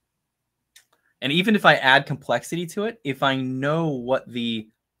even if I add complexity to it, if I know what the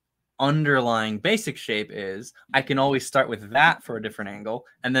underlying basic shape is, I can always start with that for a different angle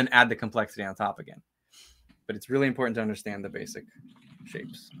and then add the complexity on top again. but it's really important to understand the basic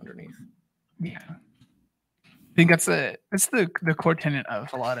shapes underneath. Yeah. I think that's the core tenet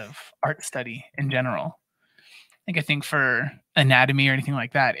of a lot of art study in general. I think for anatomy or anything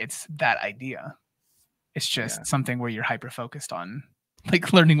like that, it's that idea. It's just something where you're hyper focused on,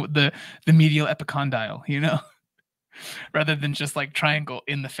 like learning what the medial epicondyle, you know, rather than just like triangle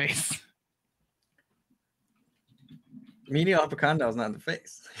in the face. Medial epicondyle is not in the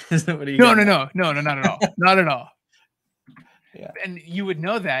face. No, not at all. Not at all. Yeah. And you would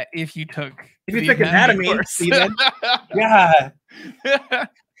know that if you took anatomy course. Yeah.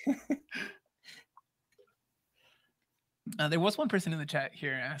 There was one person in the chat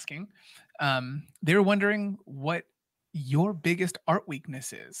here asking, they were wondering what your biggest art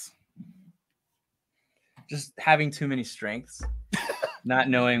weakness is. Just having too many strengths, not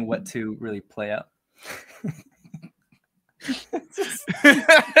knowing what to really play up.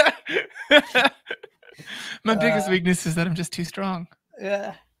 My biggest weakness is that I'm just too strong.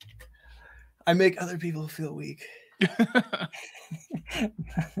 Yeah. I make other people feel weak.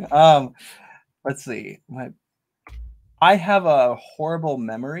 Let's see. I have a horrible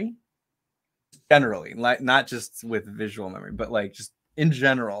memory. Generally, like not just with visual memory, but like just in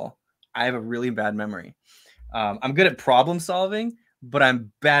general, I have a really bad memory. I'm good at problem solving, but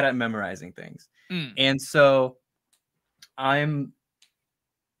I'm bad at memorizing things. And so I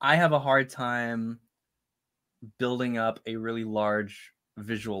have a hard time building up a really large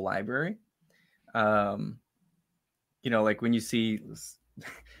visual library. Like when you see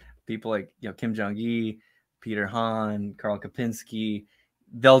people like, Kim Jong-il, Peter Han, Karl Kapinski,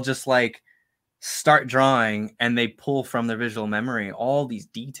 they'll just like start drawing and they pull from their visual memory all these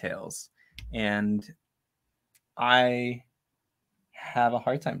details. And I have a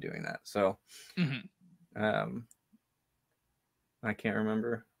hard time doing that. So I can't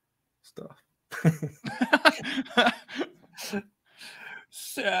remember stuff.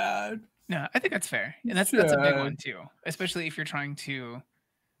 Sad. No, I think that's fair. And that's a big one too, especially if you're trying to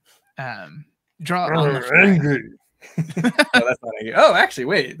draw on the fly. No, that's not angry. Oh, actually,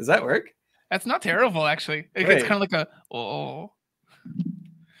 wait, does that work? That's not terrible, actually. It's kind of like a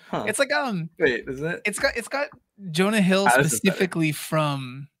Huh. It's like wait, is it? It's got Jonah Hill specifically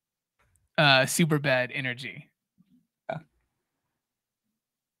from Superbad energy. Yeah.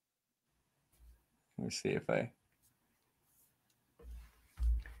 Let me see if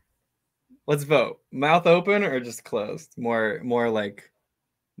let's vote. Mouth open or just closed? More like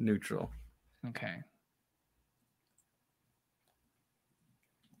neutral. Okay.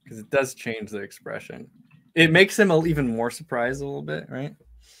 Because it does change the expression. It makes him even more surprised a little bit, right?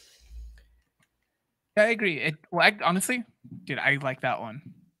 Yeah, I agree. Honestly, dude, I like that one.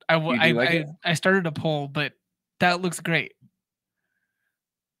 I started a poll, but that looks great.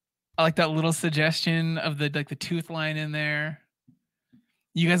 I like that little suggestion of the tooth line in there.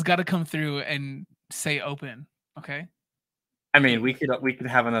 You guys got to come through and say open, okay? I mean, we could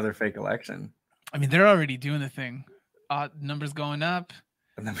have another fake election. I mean, they're already doing the thing. Numbers going up.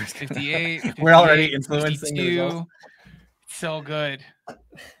 The numbers 58. We're already influencing the results. So good.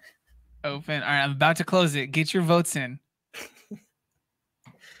 Open. All right, I'm about to close it. Get your votes in.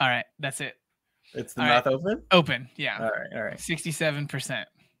 All right, that's it. It's the mouth open? Open, yeah. All right. 67%.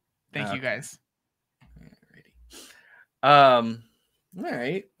 Thank you guys. All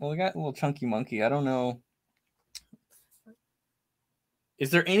right. Well, we got a little chunky monkey. I don't know. Is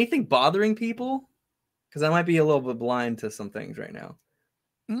there anything bothering people? Because I might be a little bit blind to some things right now.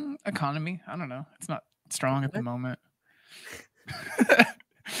 Economy. I don't know. It's not strong at the moment.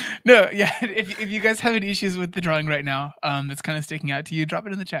 No, yeah. If you guys have any issues with the drawing right now, that's kind of sticking out to you, drop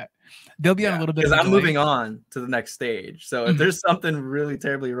it in the chat. They'll be on a little bit. Because I'm moving on to the next stage. So if there's something really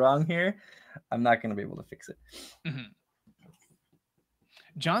terribly wrong here, I'm not going to be able to fix it.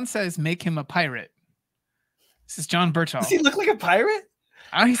 John says, make him a pirate. This is John Birchall. Does he look like a pirate?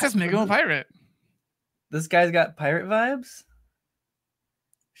 Oh, he says, make him a pirate. This guy's got pirate vibes.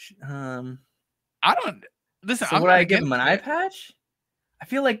 I don't listen. So would I give him an eye patch? I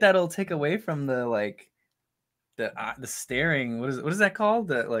feel like that'll take away from the the staring. What is that called?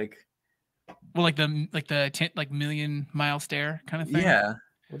 The the million mile stare kind of thing. Yeah.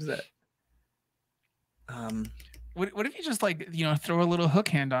 What is that? What if you just throw a little hook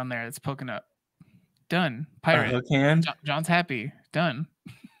hand on there that's poking up? Done. Pirate. A hook hand. John's happy. Done.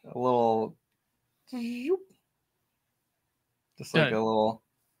 A little. Just like a little.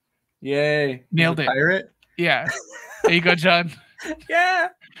 Yay! Nailed it. Pirate. Yeah. There you go, John. Yeah.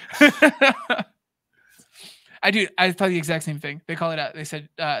 I thought the exact same thing. They call it out. They said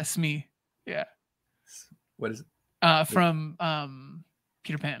Smee. Yeah. What is it? From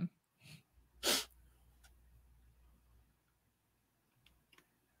Peter Pan.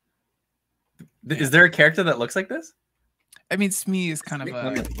 Is there a character that looks like this? I mean, Smee is kind of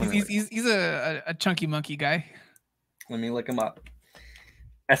he's a chunky monkey guy. Let me look him up.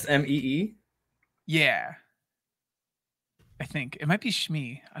 Smee. Yeah. I think it might be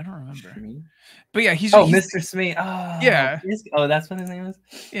Shmee. I don't remember. Shmee? But yeah, he's Mr. Smee. Oh, yeah. Oh, that's what his name is?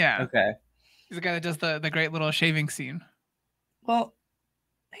 Yeah. Okay. He's the guy that does the great little shaving scene. Well,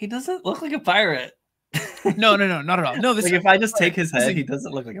 he doesn't look like a pirate. No, not at all. No, this like if I just take his head, he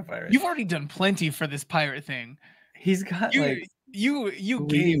doesn't look like a pirate. You've already done plenty for this pirate thing. He's got you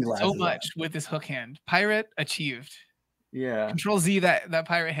gave so much with this hook hand. Pirate achieved. Yeah. Control Z that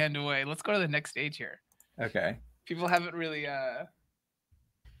pirate hand away. Let's go to the next stage here. Okay. People haven't really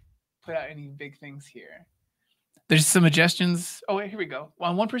put out any big things here. There's some suggestions. Oh wait, here we go.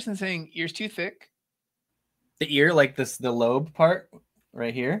 Well, one person saying ears too thick. The ear, like this, the lobe part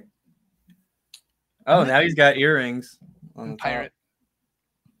right here. Oh, now he's got earrings on the pirate.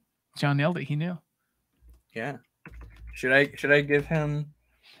 Top. John nailed it. He knew. Yeah. Should I give him?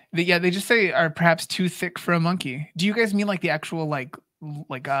 They just say are perhaps too thick for a monkey. Do you guys mean like the actual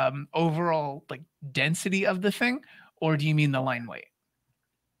overall like density of the thing, or do you mean the line weight?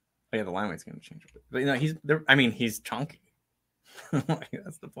 Oh, yeah, the line weight's going to change. But he's chunky.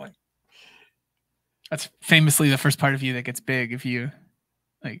 That's the point. That's famously the first part of you that gets big if you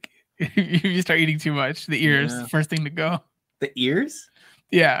if you start eating too much. The ears, the first thing to go. The ears?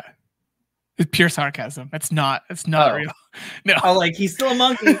 Yeah. It's pure sarcasm. It's not real. No. Oh, like he's still a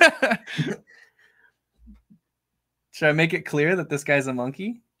monkey. Should I make it clear that this guy's a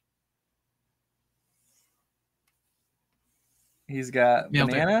monkey? He's got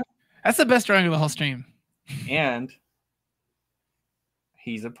banana. That's the best drawing of the whole stream. And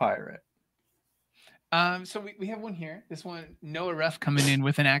he's a pirate. So we have one here. This one, Noah Ruff coming in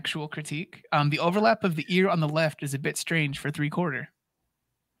with an actual critique. The overlap of the ear on the left is a bit strange for 3/4.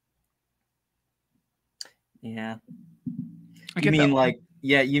 Yeah. You mean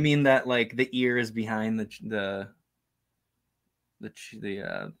you mean that like the ear is behind the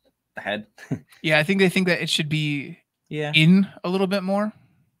head? Yeah, I think they think that it should be Yeah. in a little bit more.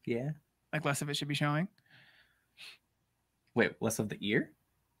 Yeah. Like less of it should be showing. Wait, less of the ear?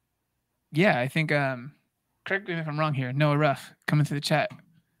 Yeah, I think correct me if I'm wrong here. Noah Ruff, come into the chat.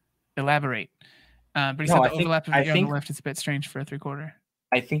 Elaborate. But he said the overlap of the ear on the left is a bit strange for a 3/4.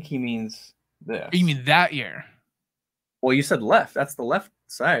 I think he means this. You mean that ear? Well, you said left. That's the left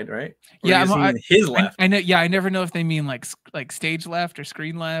side, right? Or yeah, his left. I know. Yeah, I never know if they mean like stage left or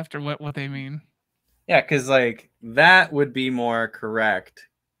screen left or what they mean. Yeah, because like that would be more correct.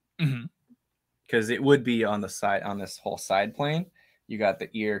 Mm-hmm. Because it would be on the side, on this whole side plane. You got the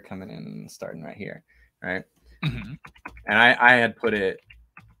ear coming in and starting right here, right? Mm-hmm. And I had put it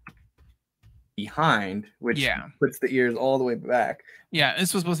behind, which puts the ears all the way back. Yeah,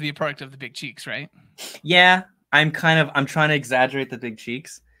 this was supposed to be a product of the big cheeks, right? Yeah, I'm trying to exaggerate the big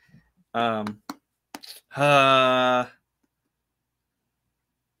cheeks. Yeah,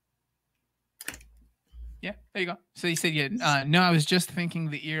 there you go. So you said, no, I was just thinking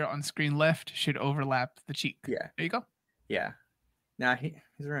the ear on screen left should overlap the cheek. Yeah. There you go. Yeah. Nah, he's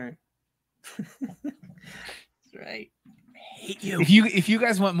right. He's right. I hate you. If you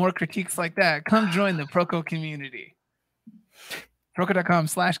guys want more critiques like that, come join the Proko community.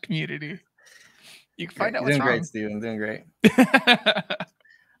 Proko.com/community. You can find out what's wrong. Great, Steven. Doing great.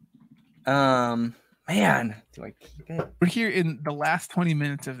 Man, do I keep it? We're here in the last 20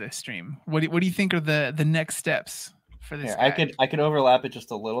 minutes of this stream. What do you think are the next steps for this? I could overlap it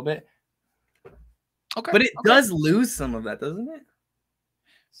just a little bit. Okay. But it does lose some of that, doesn't it?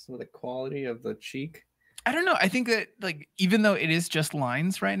 So the quality of the cheek. I don't know. I think that even though it is just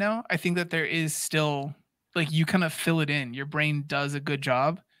lines right now, I think that there is still you kind of fill it in. Your brain does a good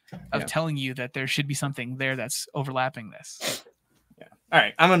job of telling you that there should be something there that's overlapping this. Yeah. All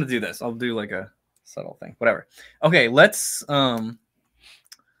right, I'm gonna do this. I'll do like a subtle thing, whatever. Okay, let's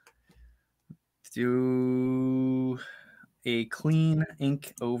do a clean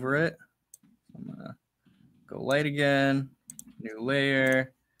ink over it. I'm gonna go light again, new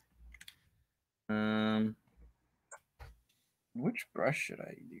layer. Which brush should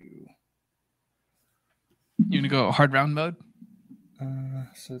I do? You gonna go hard round mode?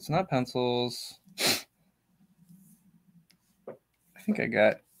 So it's not pencils. I think I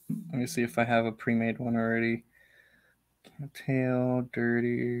got. Let me see if I have a pre-made one already. Tail,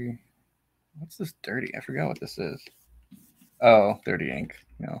 dirty. What's this dirty? I forgot what this is. Oh, dirty ink.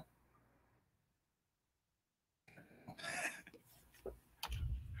 No.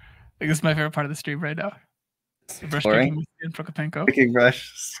 This is my favorite part of the stream right now. Brush Prokopenko. Picking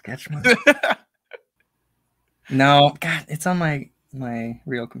brush. Sketch mode. No, God, it's on my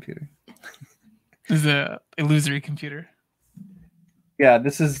real computer. This is a illusory computer. Yeah,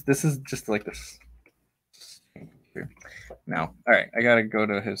 this is just like this. Now, all right, I gotta go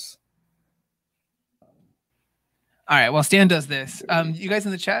to his. All right, while Stan does this, you guys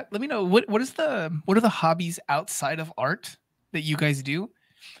in the chat, let me know what are the hobbies outside of art that you guys do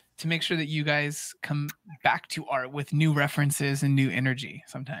to make sure that you guys come back to art with new references and new energy.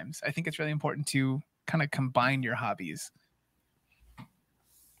 Sometimes I think it's really important to kind of combine your hobbies.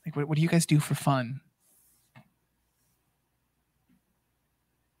 Like, what do you guys do for fun?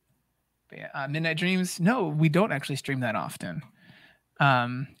 But yeah, Midnight Dreams. No, we don't actually stream that often.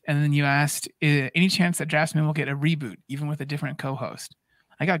 And then you asked, any chance that Draftsman will get a reboot, even with a different co-host?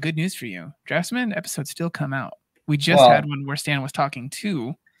 I got good news for you. Draftsman episodes still come out. We just had one where Stan was talking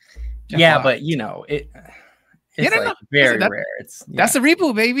to Jeff Locke. But you know, it's very rare. That's a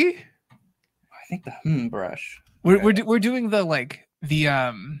reboot, baby. I think the brush. We're doing the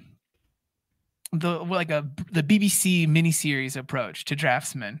BBC miniseries approach to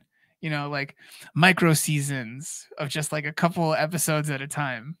Draftsman. You know, like micro seasons of just like a couple episodes at a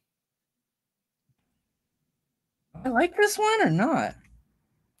time. I like this one or not?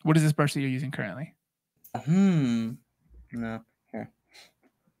 What is this brush that you're using currently? No, here.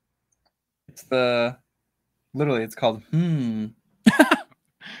 It's it's called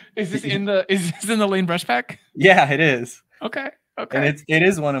Is this in the Lane brush pack? Yeah, it is. Okay. And it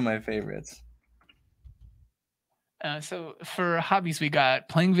is one of my favorites. So for hobbies, we got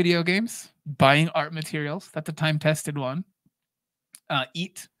playing video games, buying art materials. That's a time-tested one.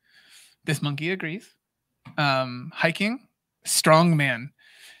 Eat. This monkey agrees. Hiking. Strongman.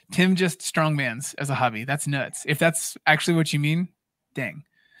 Tim just strongmans as a hobby. That's nuts. If that's actually what you mean, dang.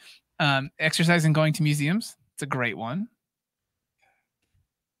 Exercise and going to museums. It's a great one.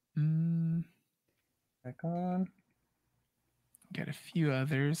 Back on. Get a few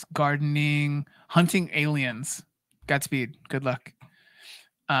others. Gardening. Hunting aliens. Godspeed. Good luck.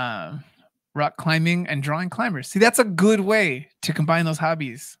 Rock climbing and drawing climbers. See, that's a good way to combine those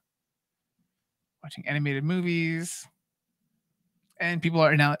hobbies. Watching animated movies. And people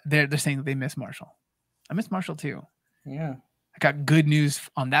are now they're saying that they miss Marshall. I miss Marshall too. Yeah. I got good news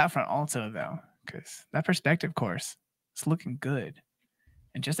on that front also though, because that perspective course is looking good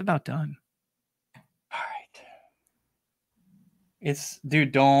and just about done. All right.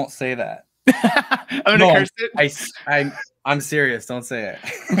 Dude, don't say that. I'm gonna curse it. I'm serious. Don't say it.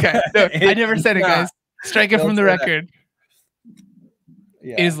 Okay. No, I never said it, guys. Strike it from the record.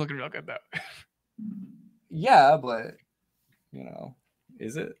 Yeah. It is looking real good though. Yeah, but you know,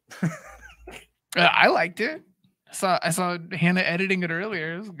 is it? I liked it. I saw Hannah editing it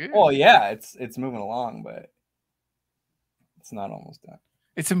earlier. It was good. Oh yeah, it's moving along, but it's not almost done.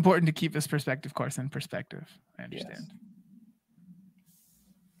 It's important to keep this perspective course in perspective. I understand. Yes.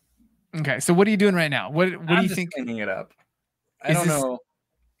 Okay, so what are you doing right now? What do you think? Cleaning it up. I don't know.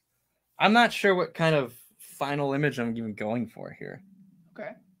 I'm not sure what kind of final image I'm even going for here. Okay.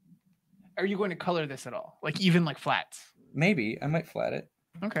 Are you going to color this at all? Like even like flats? Maybe I might flat it.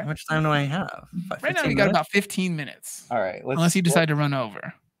 Okay. How much time do I have? Right now you got about 15 minutes. All right. Unless you decide to run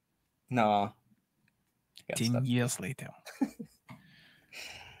over. No. 10 years later.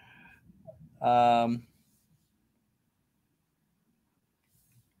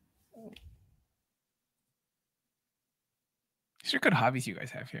 These are good hobbies you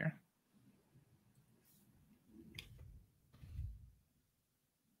guys have here.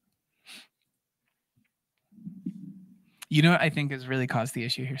 You know what I think has really caused the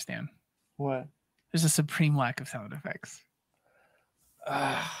issue here, Stan? What? There's a supreme lack of sound effects.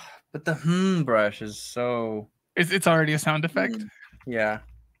 But the brush is so... It's already a sound effect? Yeah.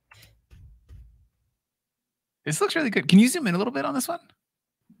 This looks really good. Can you zoom in a little bit on this one?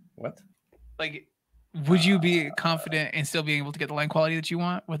 What? Like, would you be confident in still being able to get the line quality that you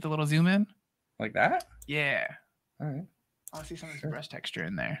want with the little zoom in? Like that? Yeah. All right. I want to see some of this brush texture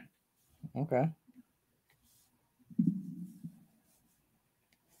in there. Okay.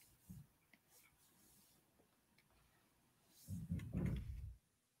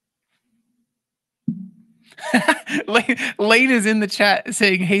 Lane is in the chat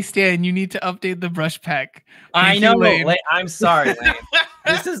saying, "Hey Stan, you need to update the brush pack." I know, Lane. I'm sorry, Lane.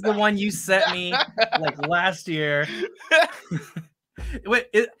 This is the one you sent me like last year. Wait,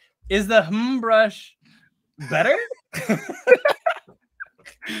 is the brush better?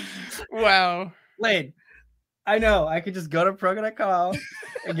 Wow, Lane. I know. I could just go to Proko.com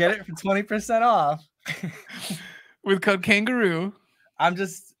and get it for 20% off with code Kangaroo.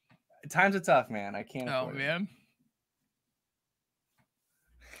 Times are tough, man. I can't. Oh man.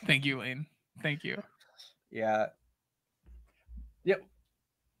 Thank you, Lane. Thank you. Yeah. Yep.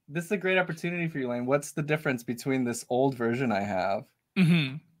 this is a great opportunity for you, Lane. What's the difference between this old version I have?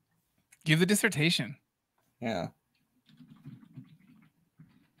 Mm-hmm. Give the dissertation. Yeah.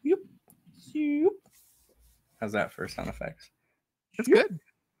 Yoop. Yoop. How's that for sound effects? It's good.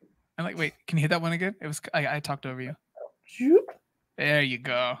 I'm like, wait, can you hit that one again? It was I talked over you. Yoop. There you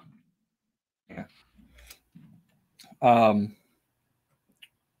go. Yeah.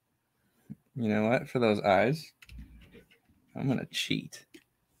 You know what? For those eyes, I'm gonna cheat.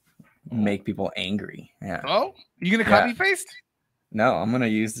 Make people angry. Yeah. Oh, you gonna copy paste? No, I'm gonna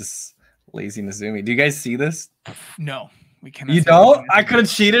use this lazy Nezumi. Do you guys see this? No, we cannot. You don't? I could have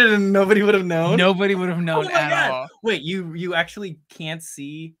cheated and nobody would have known. Nobody would have known at all. Wait, you actually can't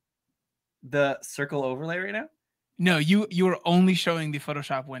see the circle overlay right now? No, you are only showing the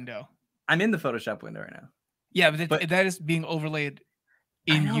Photoshop window. I'm in the Photoshop window right now. Yeah, but that is being overlaid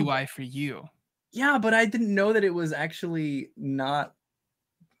in know, UI for you. Yeah, but I didn't know that it was actually not.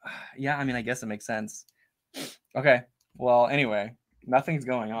 Yeah, I mean, I guess it makes sense. Okay. Well, anyway, nothing's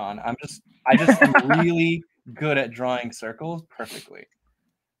going on. I just am really good at drawing circles perfectly.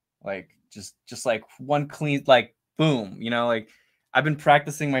 Like just like one clean, like boom, you know, like I've been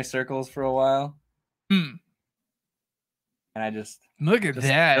practicing my circles for a while. Hmm. And I just look at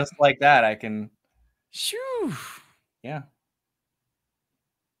that. Just like that, I can. Shoo. Yeah.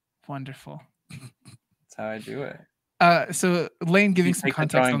 Wonderful. That's how I do it. So Lane giving some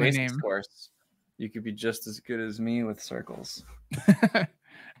context on the name. Course, you could be just as good as me with circles.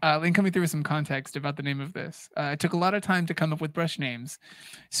 Lane coming through with some context about the name of this. It took a lot of time to come up with brush names,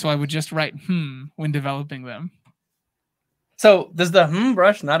 so I would just write when developing them. So does the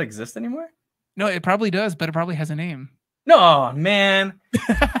brush not exist anymore? No, it probably does, but it probably has a name. No, man.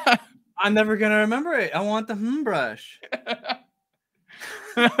 I'm never gonna remember it. I want the brush.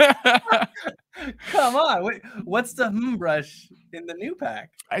 Come on, wait, what's the brush in the new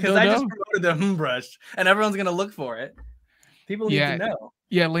pack? Because I just promoted the brush, and everyone's gonna look for it. People need to know.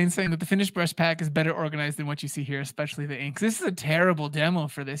 Yeah, Lane's saying that the finished brush pack is better organized than what you see here, especially the inks. This is a terrible demo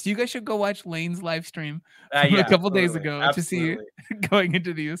for this. You guys should go watch Lane's live stream a couple days ago to see going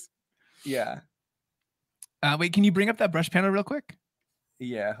into these. Yeah. Wait, can you bring up that brush panel real quick?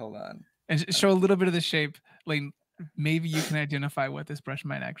 Yeah, hold on. And show a little bit of the shape. Lane, maybe you can identify what this brush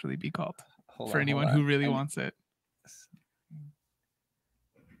might actually be called for anyone who really wants it.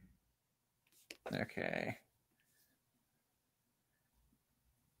 Okay.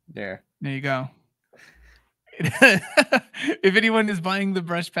 There you go. If anyone is buying the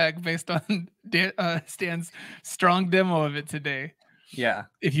brush pack based on Stan's strong demo of it today, yeah,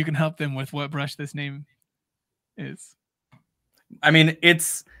 if you can help them with what brush this name is. I mean,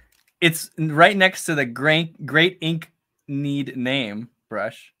 it's right next to the great ink need name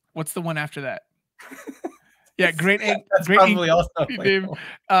brush. What's the one after that? Yeah, great ink. That's great probably ink also name.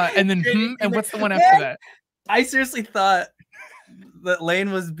 And then and what's the one after that? I seriously thought that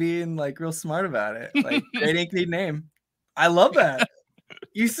Lane was being like real smart about it. Like great ink need name. I love that.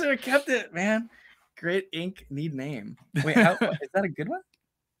 You should have kept it, man. Great ink need name. Wait, is that a good one?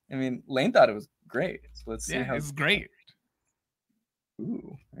 I mean, Lane thought it was great. So let's see how it's great.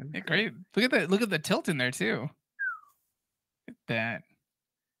 Ooh, yeah, great. Look at that. Look at the tilt in there too. Look at that.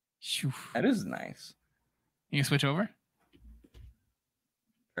 That is nice. You can switch over?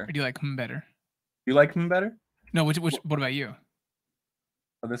 Sure. Or do you like better? You like better? No, what about you?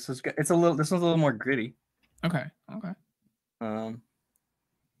 Oh, this is good. This one's a little more gritty. Okay. I'll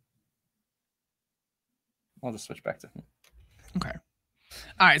just switch back to him. Okay.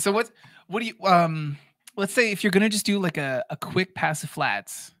 All right. So what do you let's say if you're gonna just do like a quick pass of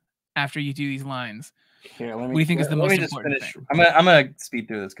flats after you do these lines. Here, what do you think is the most important thing? I'm gonna speed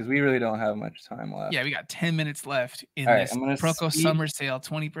through this because we really don't have much time left. Yeah, we got 10 minutes left in this Proko summer sale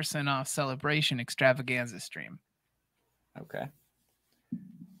 20% off celebration extravaganza stream. Okay.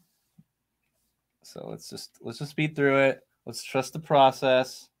 So let's just speed through it. Let's trust the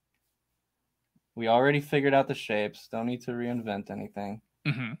process. We already figured out the shapes. Don't need to reinvent anything.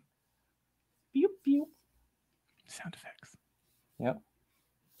 Mm-hmm. Beep, beep. Sound effects. Yep.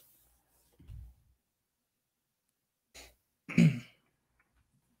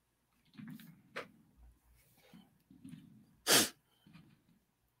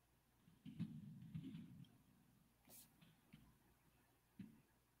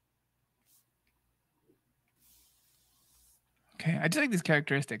 Okay, I just like these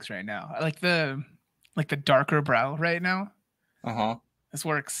characteristics right now. I like the darker brow right now. This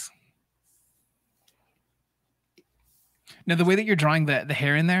works. Now, the way that you're drawing the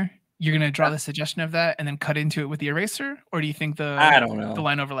hair in there, you're gonna draw the suggestion of that and then cut into it with the eraser, or do you think I don't know. The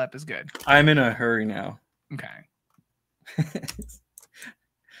line overlap is good? I'm in a hurry now. Okay.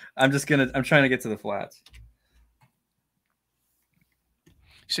 I'm trying to get to the flats.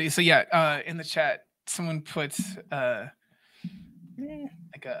 So yeah, in the chat, someone put like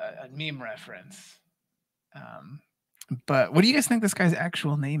a meme reference. But what do you guys think this guy's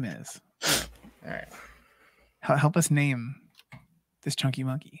actual name is? All right. Help us name this chunky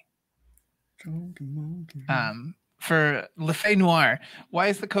monkey. For Le Fay Noir, why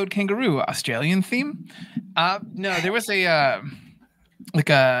is the code kangaroo? Australian theme? No, there was a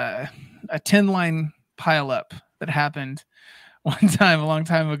 10-line pile up that happened one time a long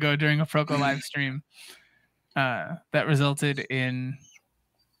time ago during a Proko live stream that resulted in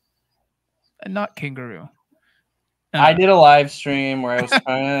a not kangaroo. I did a live stream where I was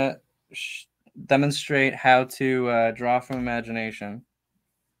trying to demonstrate how to draw from imagination,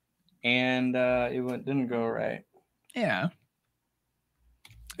 and it didn't go right. Yeah.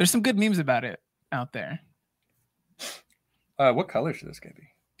 There's some good memes about it out there. What color should this guy be?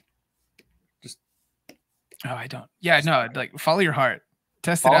 Oh, I don't. Yeah, no, like follow your heart.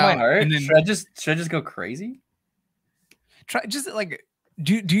 Test follow it out. My heart? And then should I just go crazy? Try just like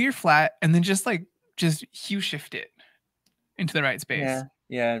do your flat and then just hue shift it into the right space.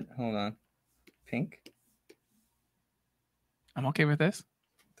 Yeah, hold on. Pink. I'm okay with this.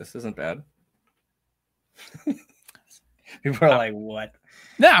 This isn't bad. People are like, what?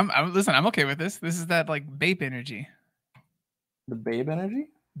 No, listen, I'm okay with this. This is that like Bape energy. The Babe energy?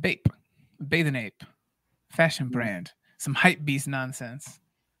 Bape. Bathe and Ape. Fashion brand. Some hype beast nonsense.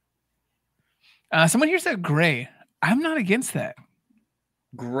 Someone here said gray. I'm not against that.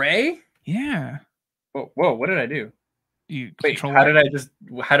 Gray? Yeah. Whoa, what did I do? You Wait, how did I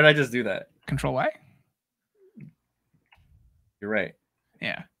just do that? Control Y? You're right.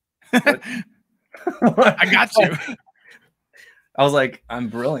 Yeah. I got you. I was like, I'm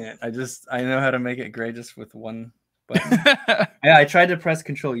brilliant. I know how to make it gray just with one button. Yeah, I tried to press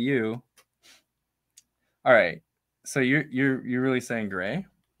Control U. All right. So you're really saying gray?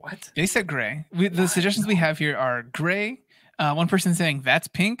 What? They said gray. The suggestions we have here are gray. One person saying that's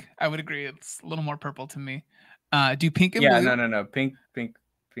pink. I would agree. It's a little more purple to me. Do pink and blue? No. Pink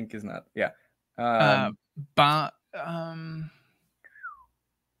is not. Yeah.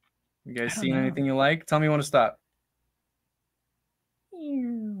 You guys seen anything you like? Tell me when to stop.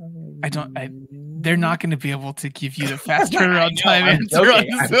 They're not going to be able to give you the fast turnaround time answer.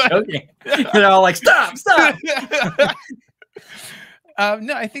 I'm joking. They're all like, stop.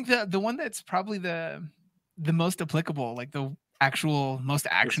 No, I think the one that's probably the most applicable, like the actual most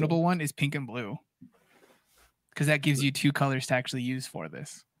actionable one, is pink and blue, because that gives you two colors to actually use for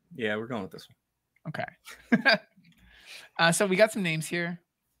this. Yeah, we're going with this one. Okay. So we got some names here.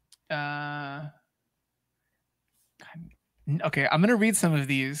 Okay, I'm gonna read some of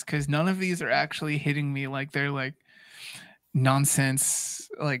these because none of these are actually hitting me like they're like nonsense,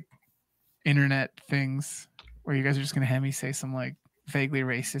 like internet things where you guys are just gonna have me say some like vaguely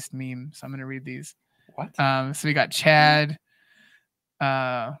racist meme. So I'm gonna read these. What? So we got Chad,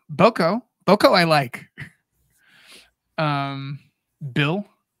 Boko I like. Bill,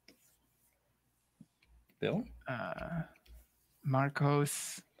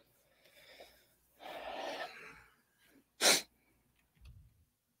 Marcos.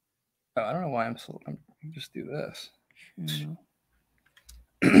 Oh, I don't know why I'm just do this.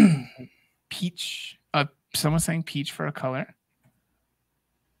 Peach. Someone's saying peach for a color.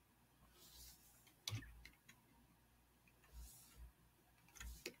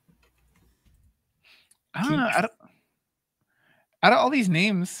 I don't know. Out of all these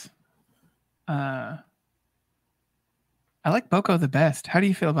names, I like Boko the best. How do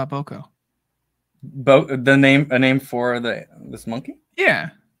you feel about Boko? A name for this monkey? Yeah.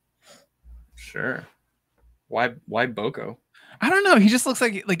 Sure. Why Boko? I don't know. He just looks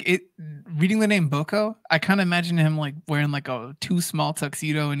like it. Reading the name Boko, I kind of imagine him like wearing like a too small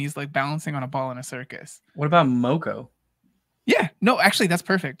tuxedo and he's like balancing on a ball in a circus. What about Moko? Yeah. No, actually, that's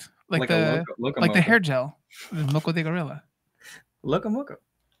perfect. Like the Loco the hair gel, the Moko de Gorilla. Loco Moko.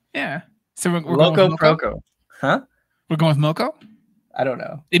 Yeah. So we're Loco going with Proko. Huh? We're going with Moko? I don't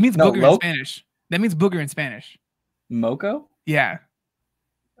know. It means booger in Spanish. That means booger in Spanish. Moko? Yeah.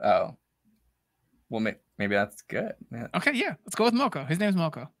 Oh. Well, maybe that's good. Yeah. Okay, yeah. Let's go with Moko. His name's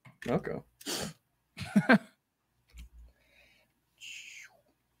Moko. Moko. I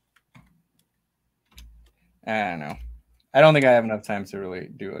don't know. I don't think I have enough time to really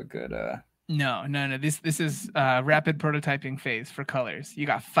do a good No. This is rapid prototyping phase for colors. You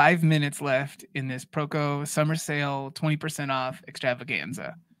got 5 minutes left in this Proko summer sale 20% off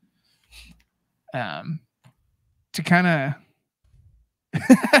extravaganza. To kind of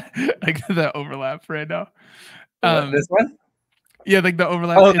like the overlap right now. This one? Yeah, like the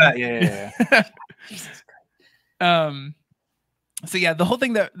overlap. Oh, yeah. Jesus Christ. So yeah, the whole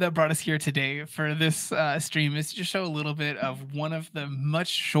thing that brought us here today for this stream is to just show a little bit of one of the much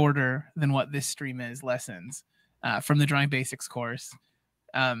shorter than what this stream is lessons from the Drawing Basics course.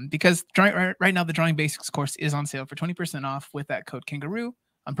 Because right now the Drawing Basics course is on sale for 20% off with that code kangaroo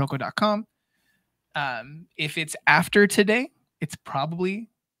on proko.com. If it's after today, it's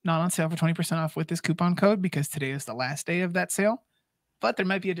probably not on sale for 20% off with this coupon code because today is the last day of that sale. But there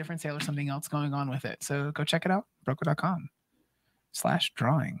might be a different sale or something else going on with it. So go check it out,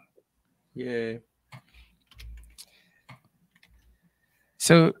 proko.com/drawing. Yay.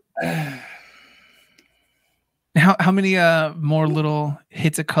 So how many more little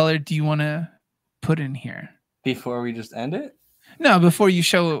hits of color do you want to put in here? Before we just end it? No, before you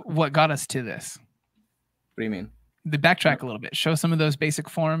show what got us to this. What do you mean? The backtrack a little bit. Show some of those basic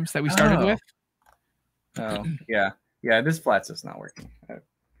forms that we started with. Oh, yeah. Yeah, this flat's just not working. I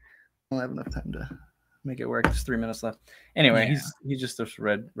don't have enough time to make it work. There's 3 minutes left. Anyway, Yeah. he's just a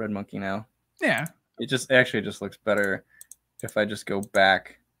red monkey now. Yeah. It just actually just looks better if I just go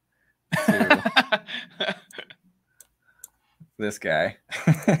back to this guy.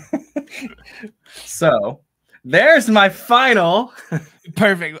 So there's my final.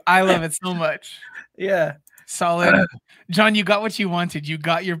 Perfect. I love it so much. Yeah. Solid. John, you got what you wanted. You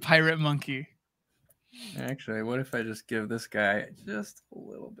got your pirate monkey. Actually, what if I just give this guy just a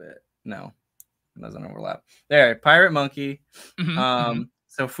little bit? No, it doesn't overlap. There, pirate monkey. So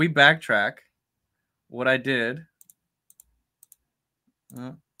if we backtrack, what I did,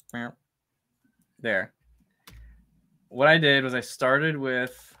 there. What I did was I started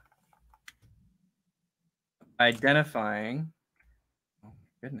with identifying, oh my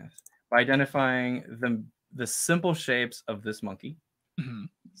goodness, by identifying the simple shapes of this monkey.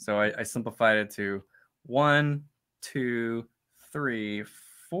 So I simplified it to 1, 2, 3,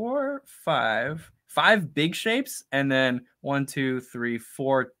 4, 5 big shapes, and then 1, 2, 3,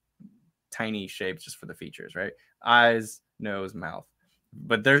 4 tiny shapes just for the features, right? Eyes, nose, mouth.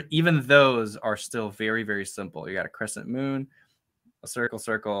 But even those are still very, very simple. You got a crescent moon, a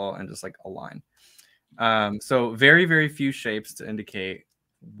circle, and just like a line. So very, very few shapes to indicate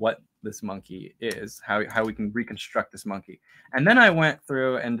what this monkey is, how we can reconstruct this monkey. And then I went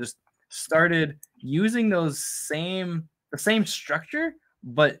through and just started using the same structure,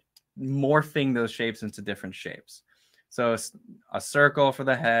 but morphing those shapes into different shapes. So a circle for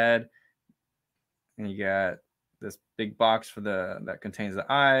the head, and you got this big box that contains the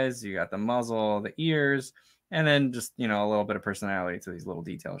eyes. You got the muzzle, the ears, and then just, a little bit of personality to these little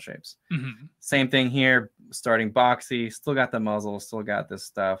detail shapes. Same thing here, starting boxy, still got the muzzle, still got this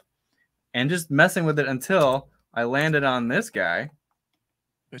stuff, and just messing with it until I landed on this guy.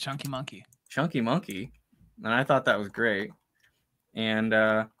 The chunky monkey. And I thought that was great. And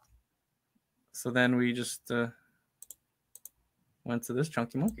so then we just went to this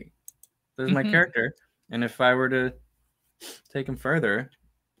chunky monkey. There's my character. And if I were to take him further,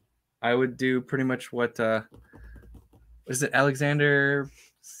 I would do pretty much what is it, Alexander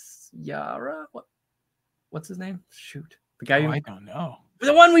Yara? What's his name? Shoot. The guy I don't know.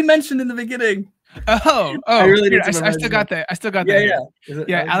 The one we mentioned in the beginning. Oh, I really did. I still got that.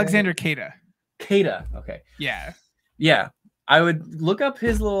 Yeah, Alexander Kata. Okay. Yeah. I would look up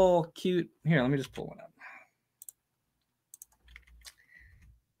his little cute. Here, let me just pull one up.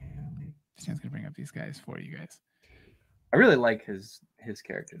 Sam's gonna bring up these guys for you guys. I really like his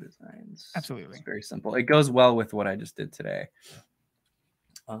character designs. It's very simple. It goes well with what I just did today.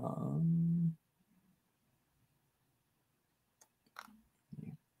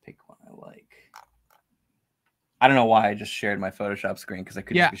 Pick one I like. I don't know why I just shared my Photoshop screen, because I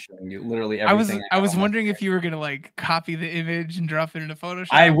could just be showing you literally everything. I was wondering if you were gonna like copy the image and drop it into Photoshop.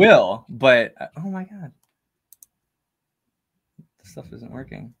 I will, but oh my god, this stuff isn't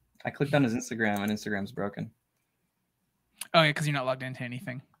working. I clicked on his Instagram and Instagram's broken. Oh yeah, because you're not logged into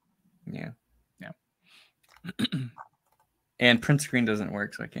anything. Yeah. And print screen doesn't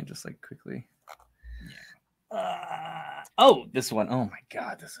work, so I can't just like quickly. Oh, this one. Oh my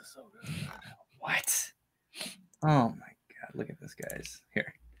god, this is so good. What? Oh my god, look at this, guys.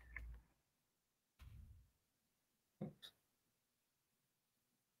 Here.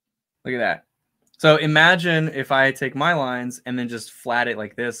 Look at that. So imagine if I take my lines and then just flat it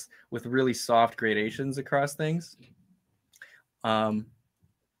like this with really soft gradations across things.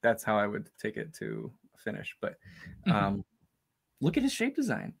 That's how I would take it to finish. But look at his shape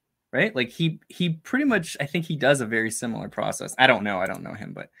design, right? Like he pretty much, I think he does a very similar process. I don't know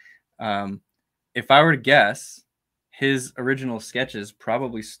him, but if I were to guess, his original sketches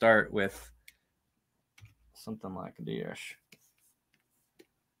probably start with something like this.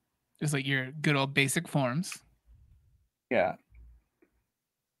 Just like your good old basic forms. Yeah.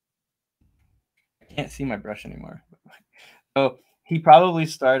 I can't see my brush anymore. So he probably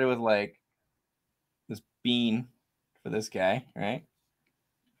started with like this bean for this guy, right?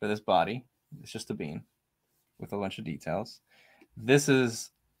 For this body. It's just a bean with a bunch of details. This is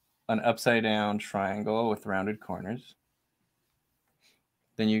an upside down triangle with rounded corners.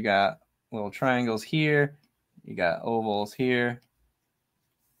 Then you got little triangles here. You got ovals here.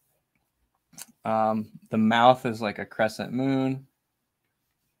 The mouth is like a crescent moon.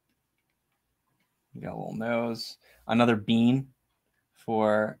 You got a little nose. Another bean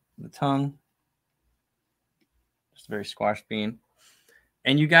for the tongue. Just a very squashed bean.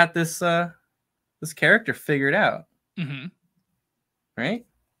 And you got this this character figured out. Mm-hmm. Right?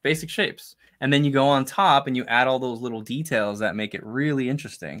 Basic shapes. And then you go on top and you add all those little details that make it really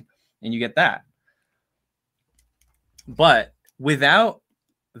interesting. And you get that. But without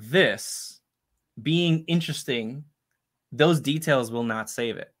this being interesting, those details will not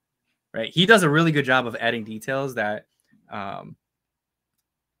save it. Right? He does a really good job of adding details that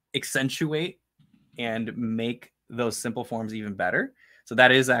accentuate and make those simple forms even better. So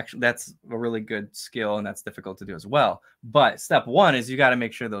that's a really good skill, and that's difficult to do as well. But step one is you got to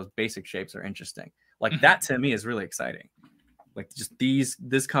make sure those basic shapes are interesting. Like that to me is really exciting. Like just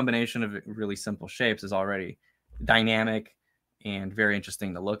this combination of really simple shapes is already dynamic and very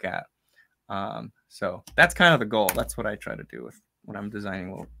interesting to look at. So that's kind of the goal. That's what I try to do with when I'm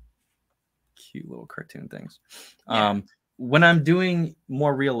designing little cute little cartoon things. Yeah. When I'm doing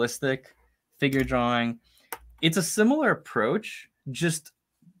more realistic figure drawing, it's a similar approach, just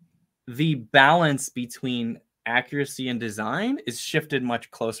the balance between accuracy and design is shifted much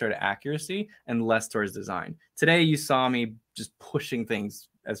closer to accuracy and less towards design. Today, you saw me just pushing things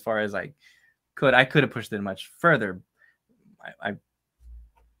as far as I could. I could have pushed it much further.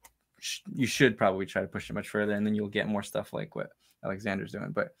 You should probably try to push it much further, and then you'll get more stuff like what Alexander's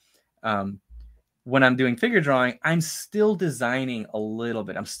doing. But when I'm doing figure drawing, I'm still designing a little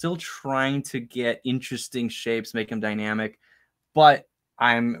bit. I'm still trying to get interesting shapes, make them dynamic, but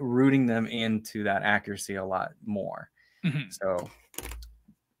I'm rooting them into that accuracy a lot more. Mm-hmm. So,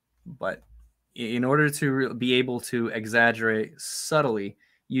 but in order to be able to exaggerate subtly,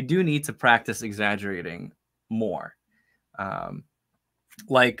 you do need to practice exaggerating more.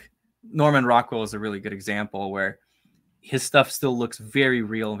 Like Norman Rockwell is a really good example where his stuff still looks very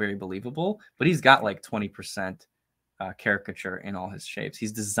real, very believable, but he's got like 20% caricature in all his shapes.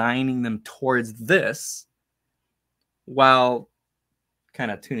 He's designing them towards this while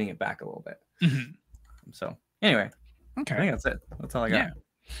kind of tuning it back a little bit. Mm-hmm. So anyway, okay, I think that's it. That's all I got. Yeah.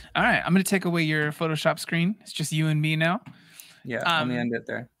 All right, I'm going to take away your Photoshop screen. It's just you and me now. Yeah, let me end it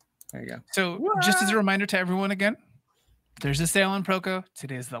there. There you go. So just as a reminder to everyone again, there's a sale on Proko.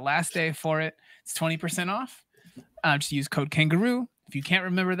 Today is the last day for it. It's 20% off. Just use code Kangaroo. If you can't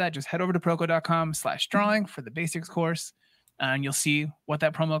remember that, just head over to proko.com/drawing for the basics course, and you'll see what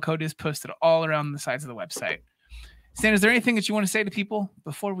that promo code is posted all around the sides of the website. Stan, is there anything that you want to say to people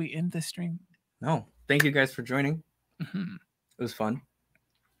before we end this stream? No. Thank you guys for joining. Mm-hmm. It was fun.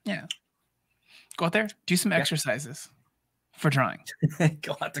 Yeah. Go out there, do some exercises for drawing.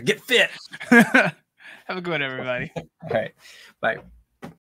 Go out to get fit. Have a good one, everybody. All right. Bye.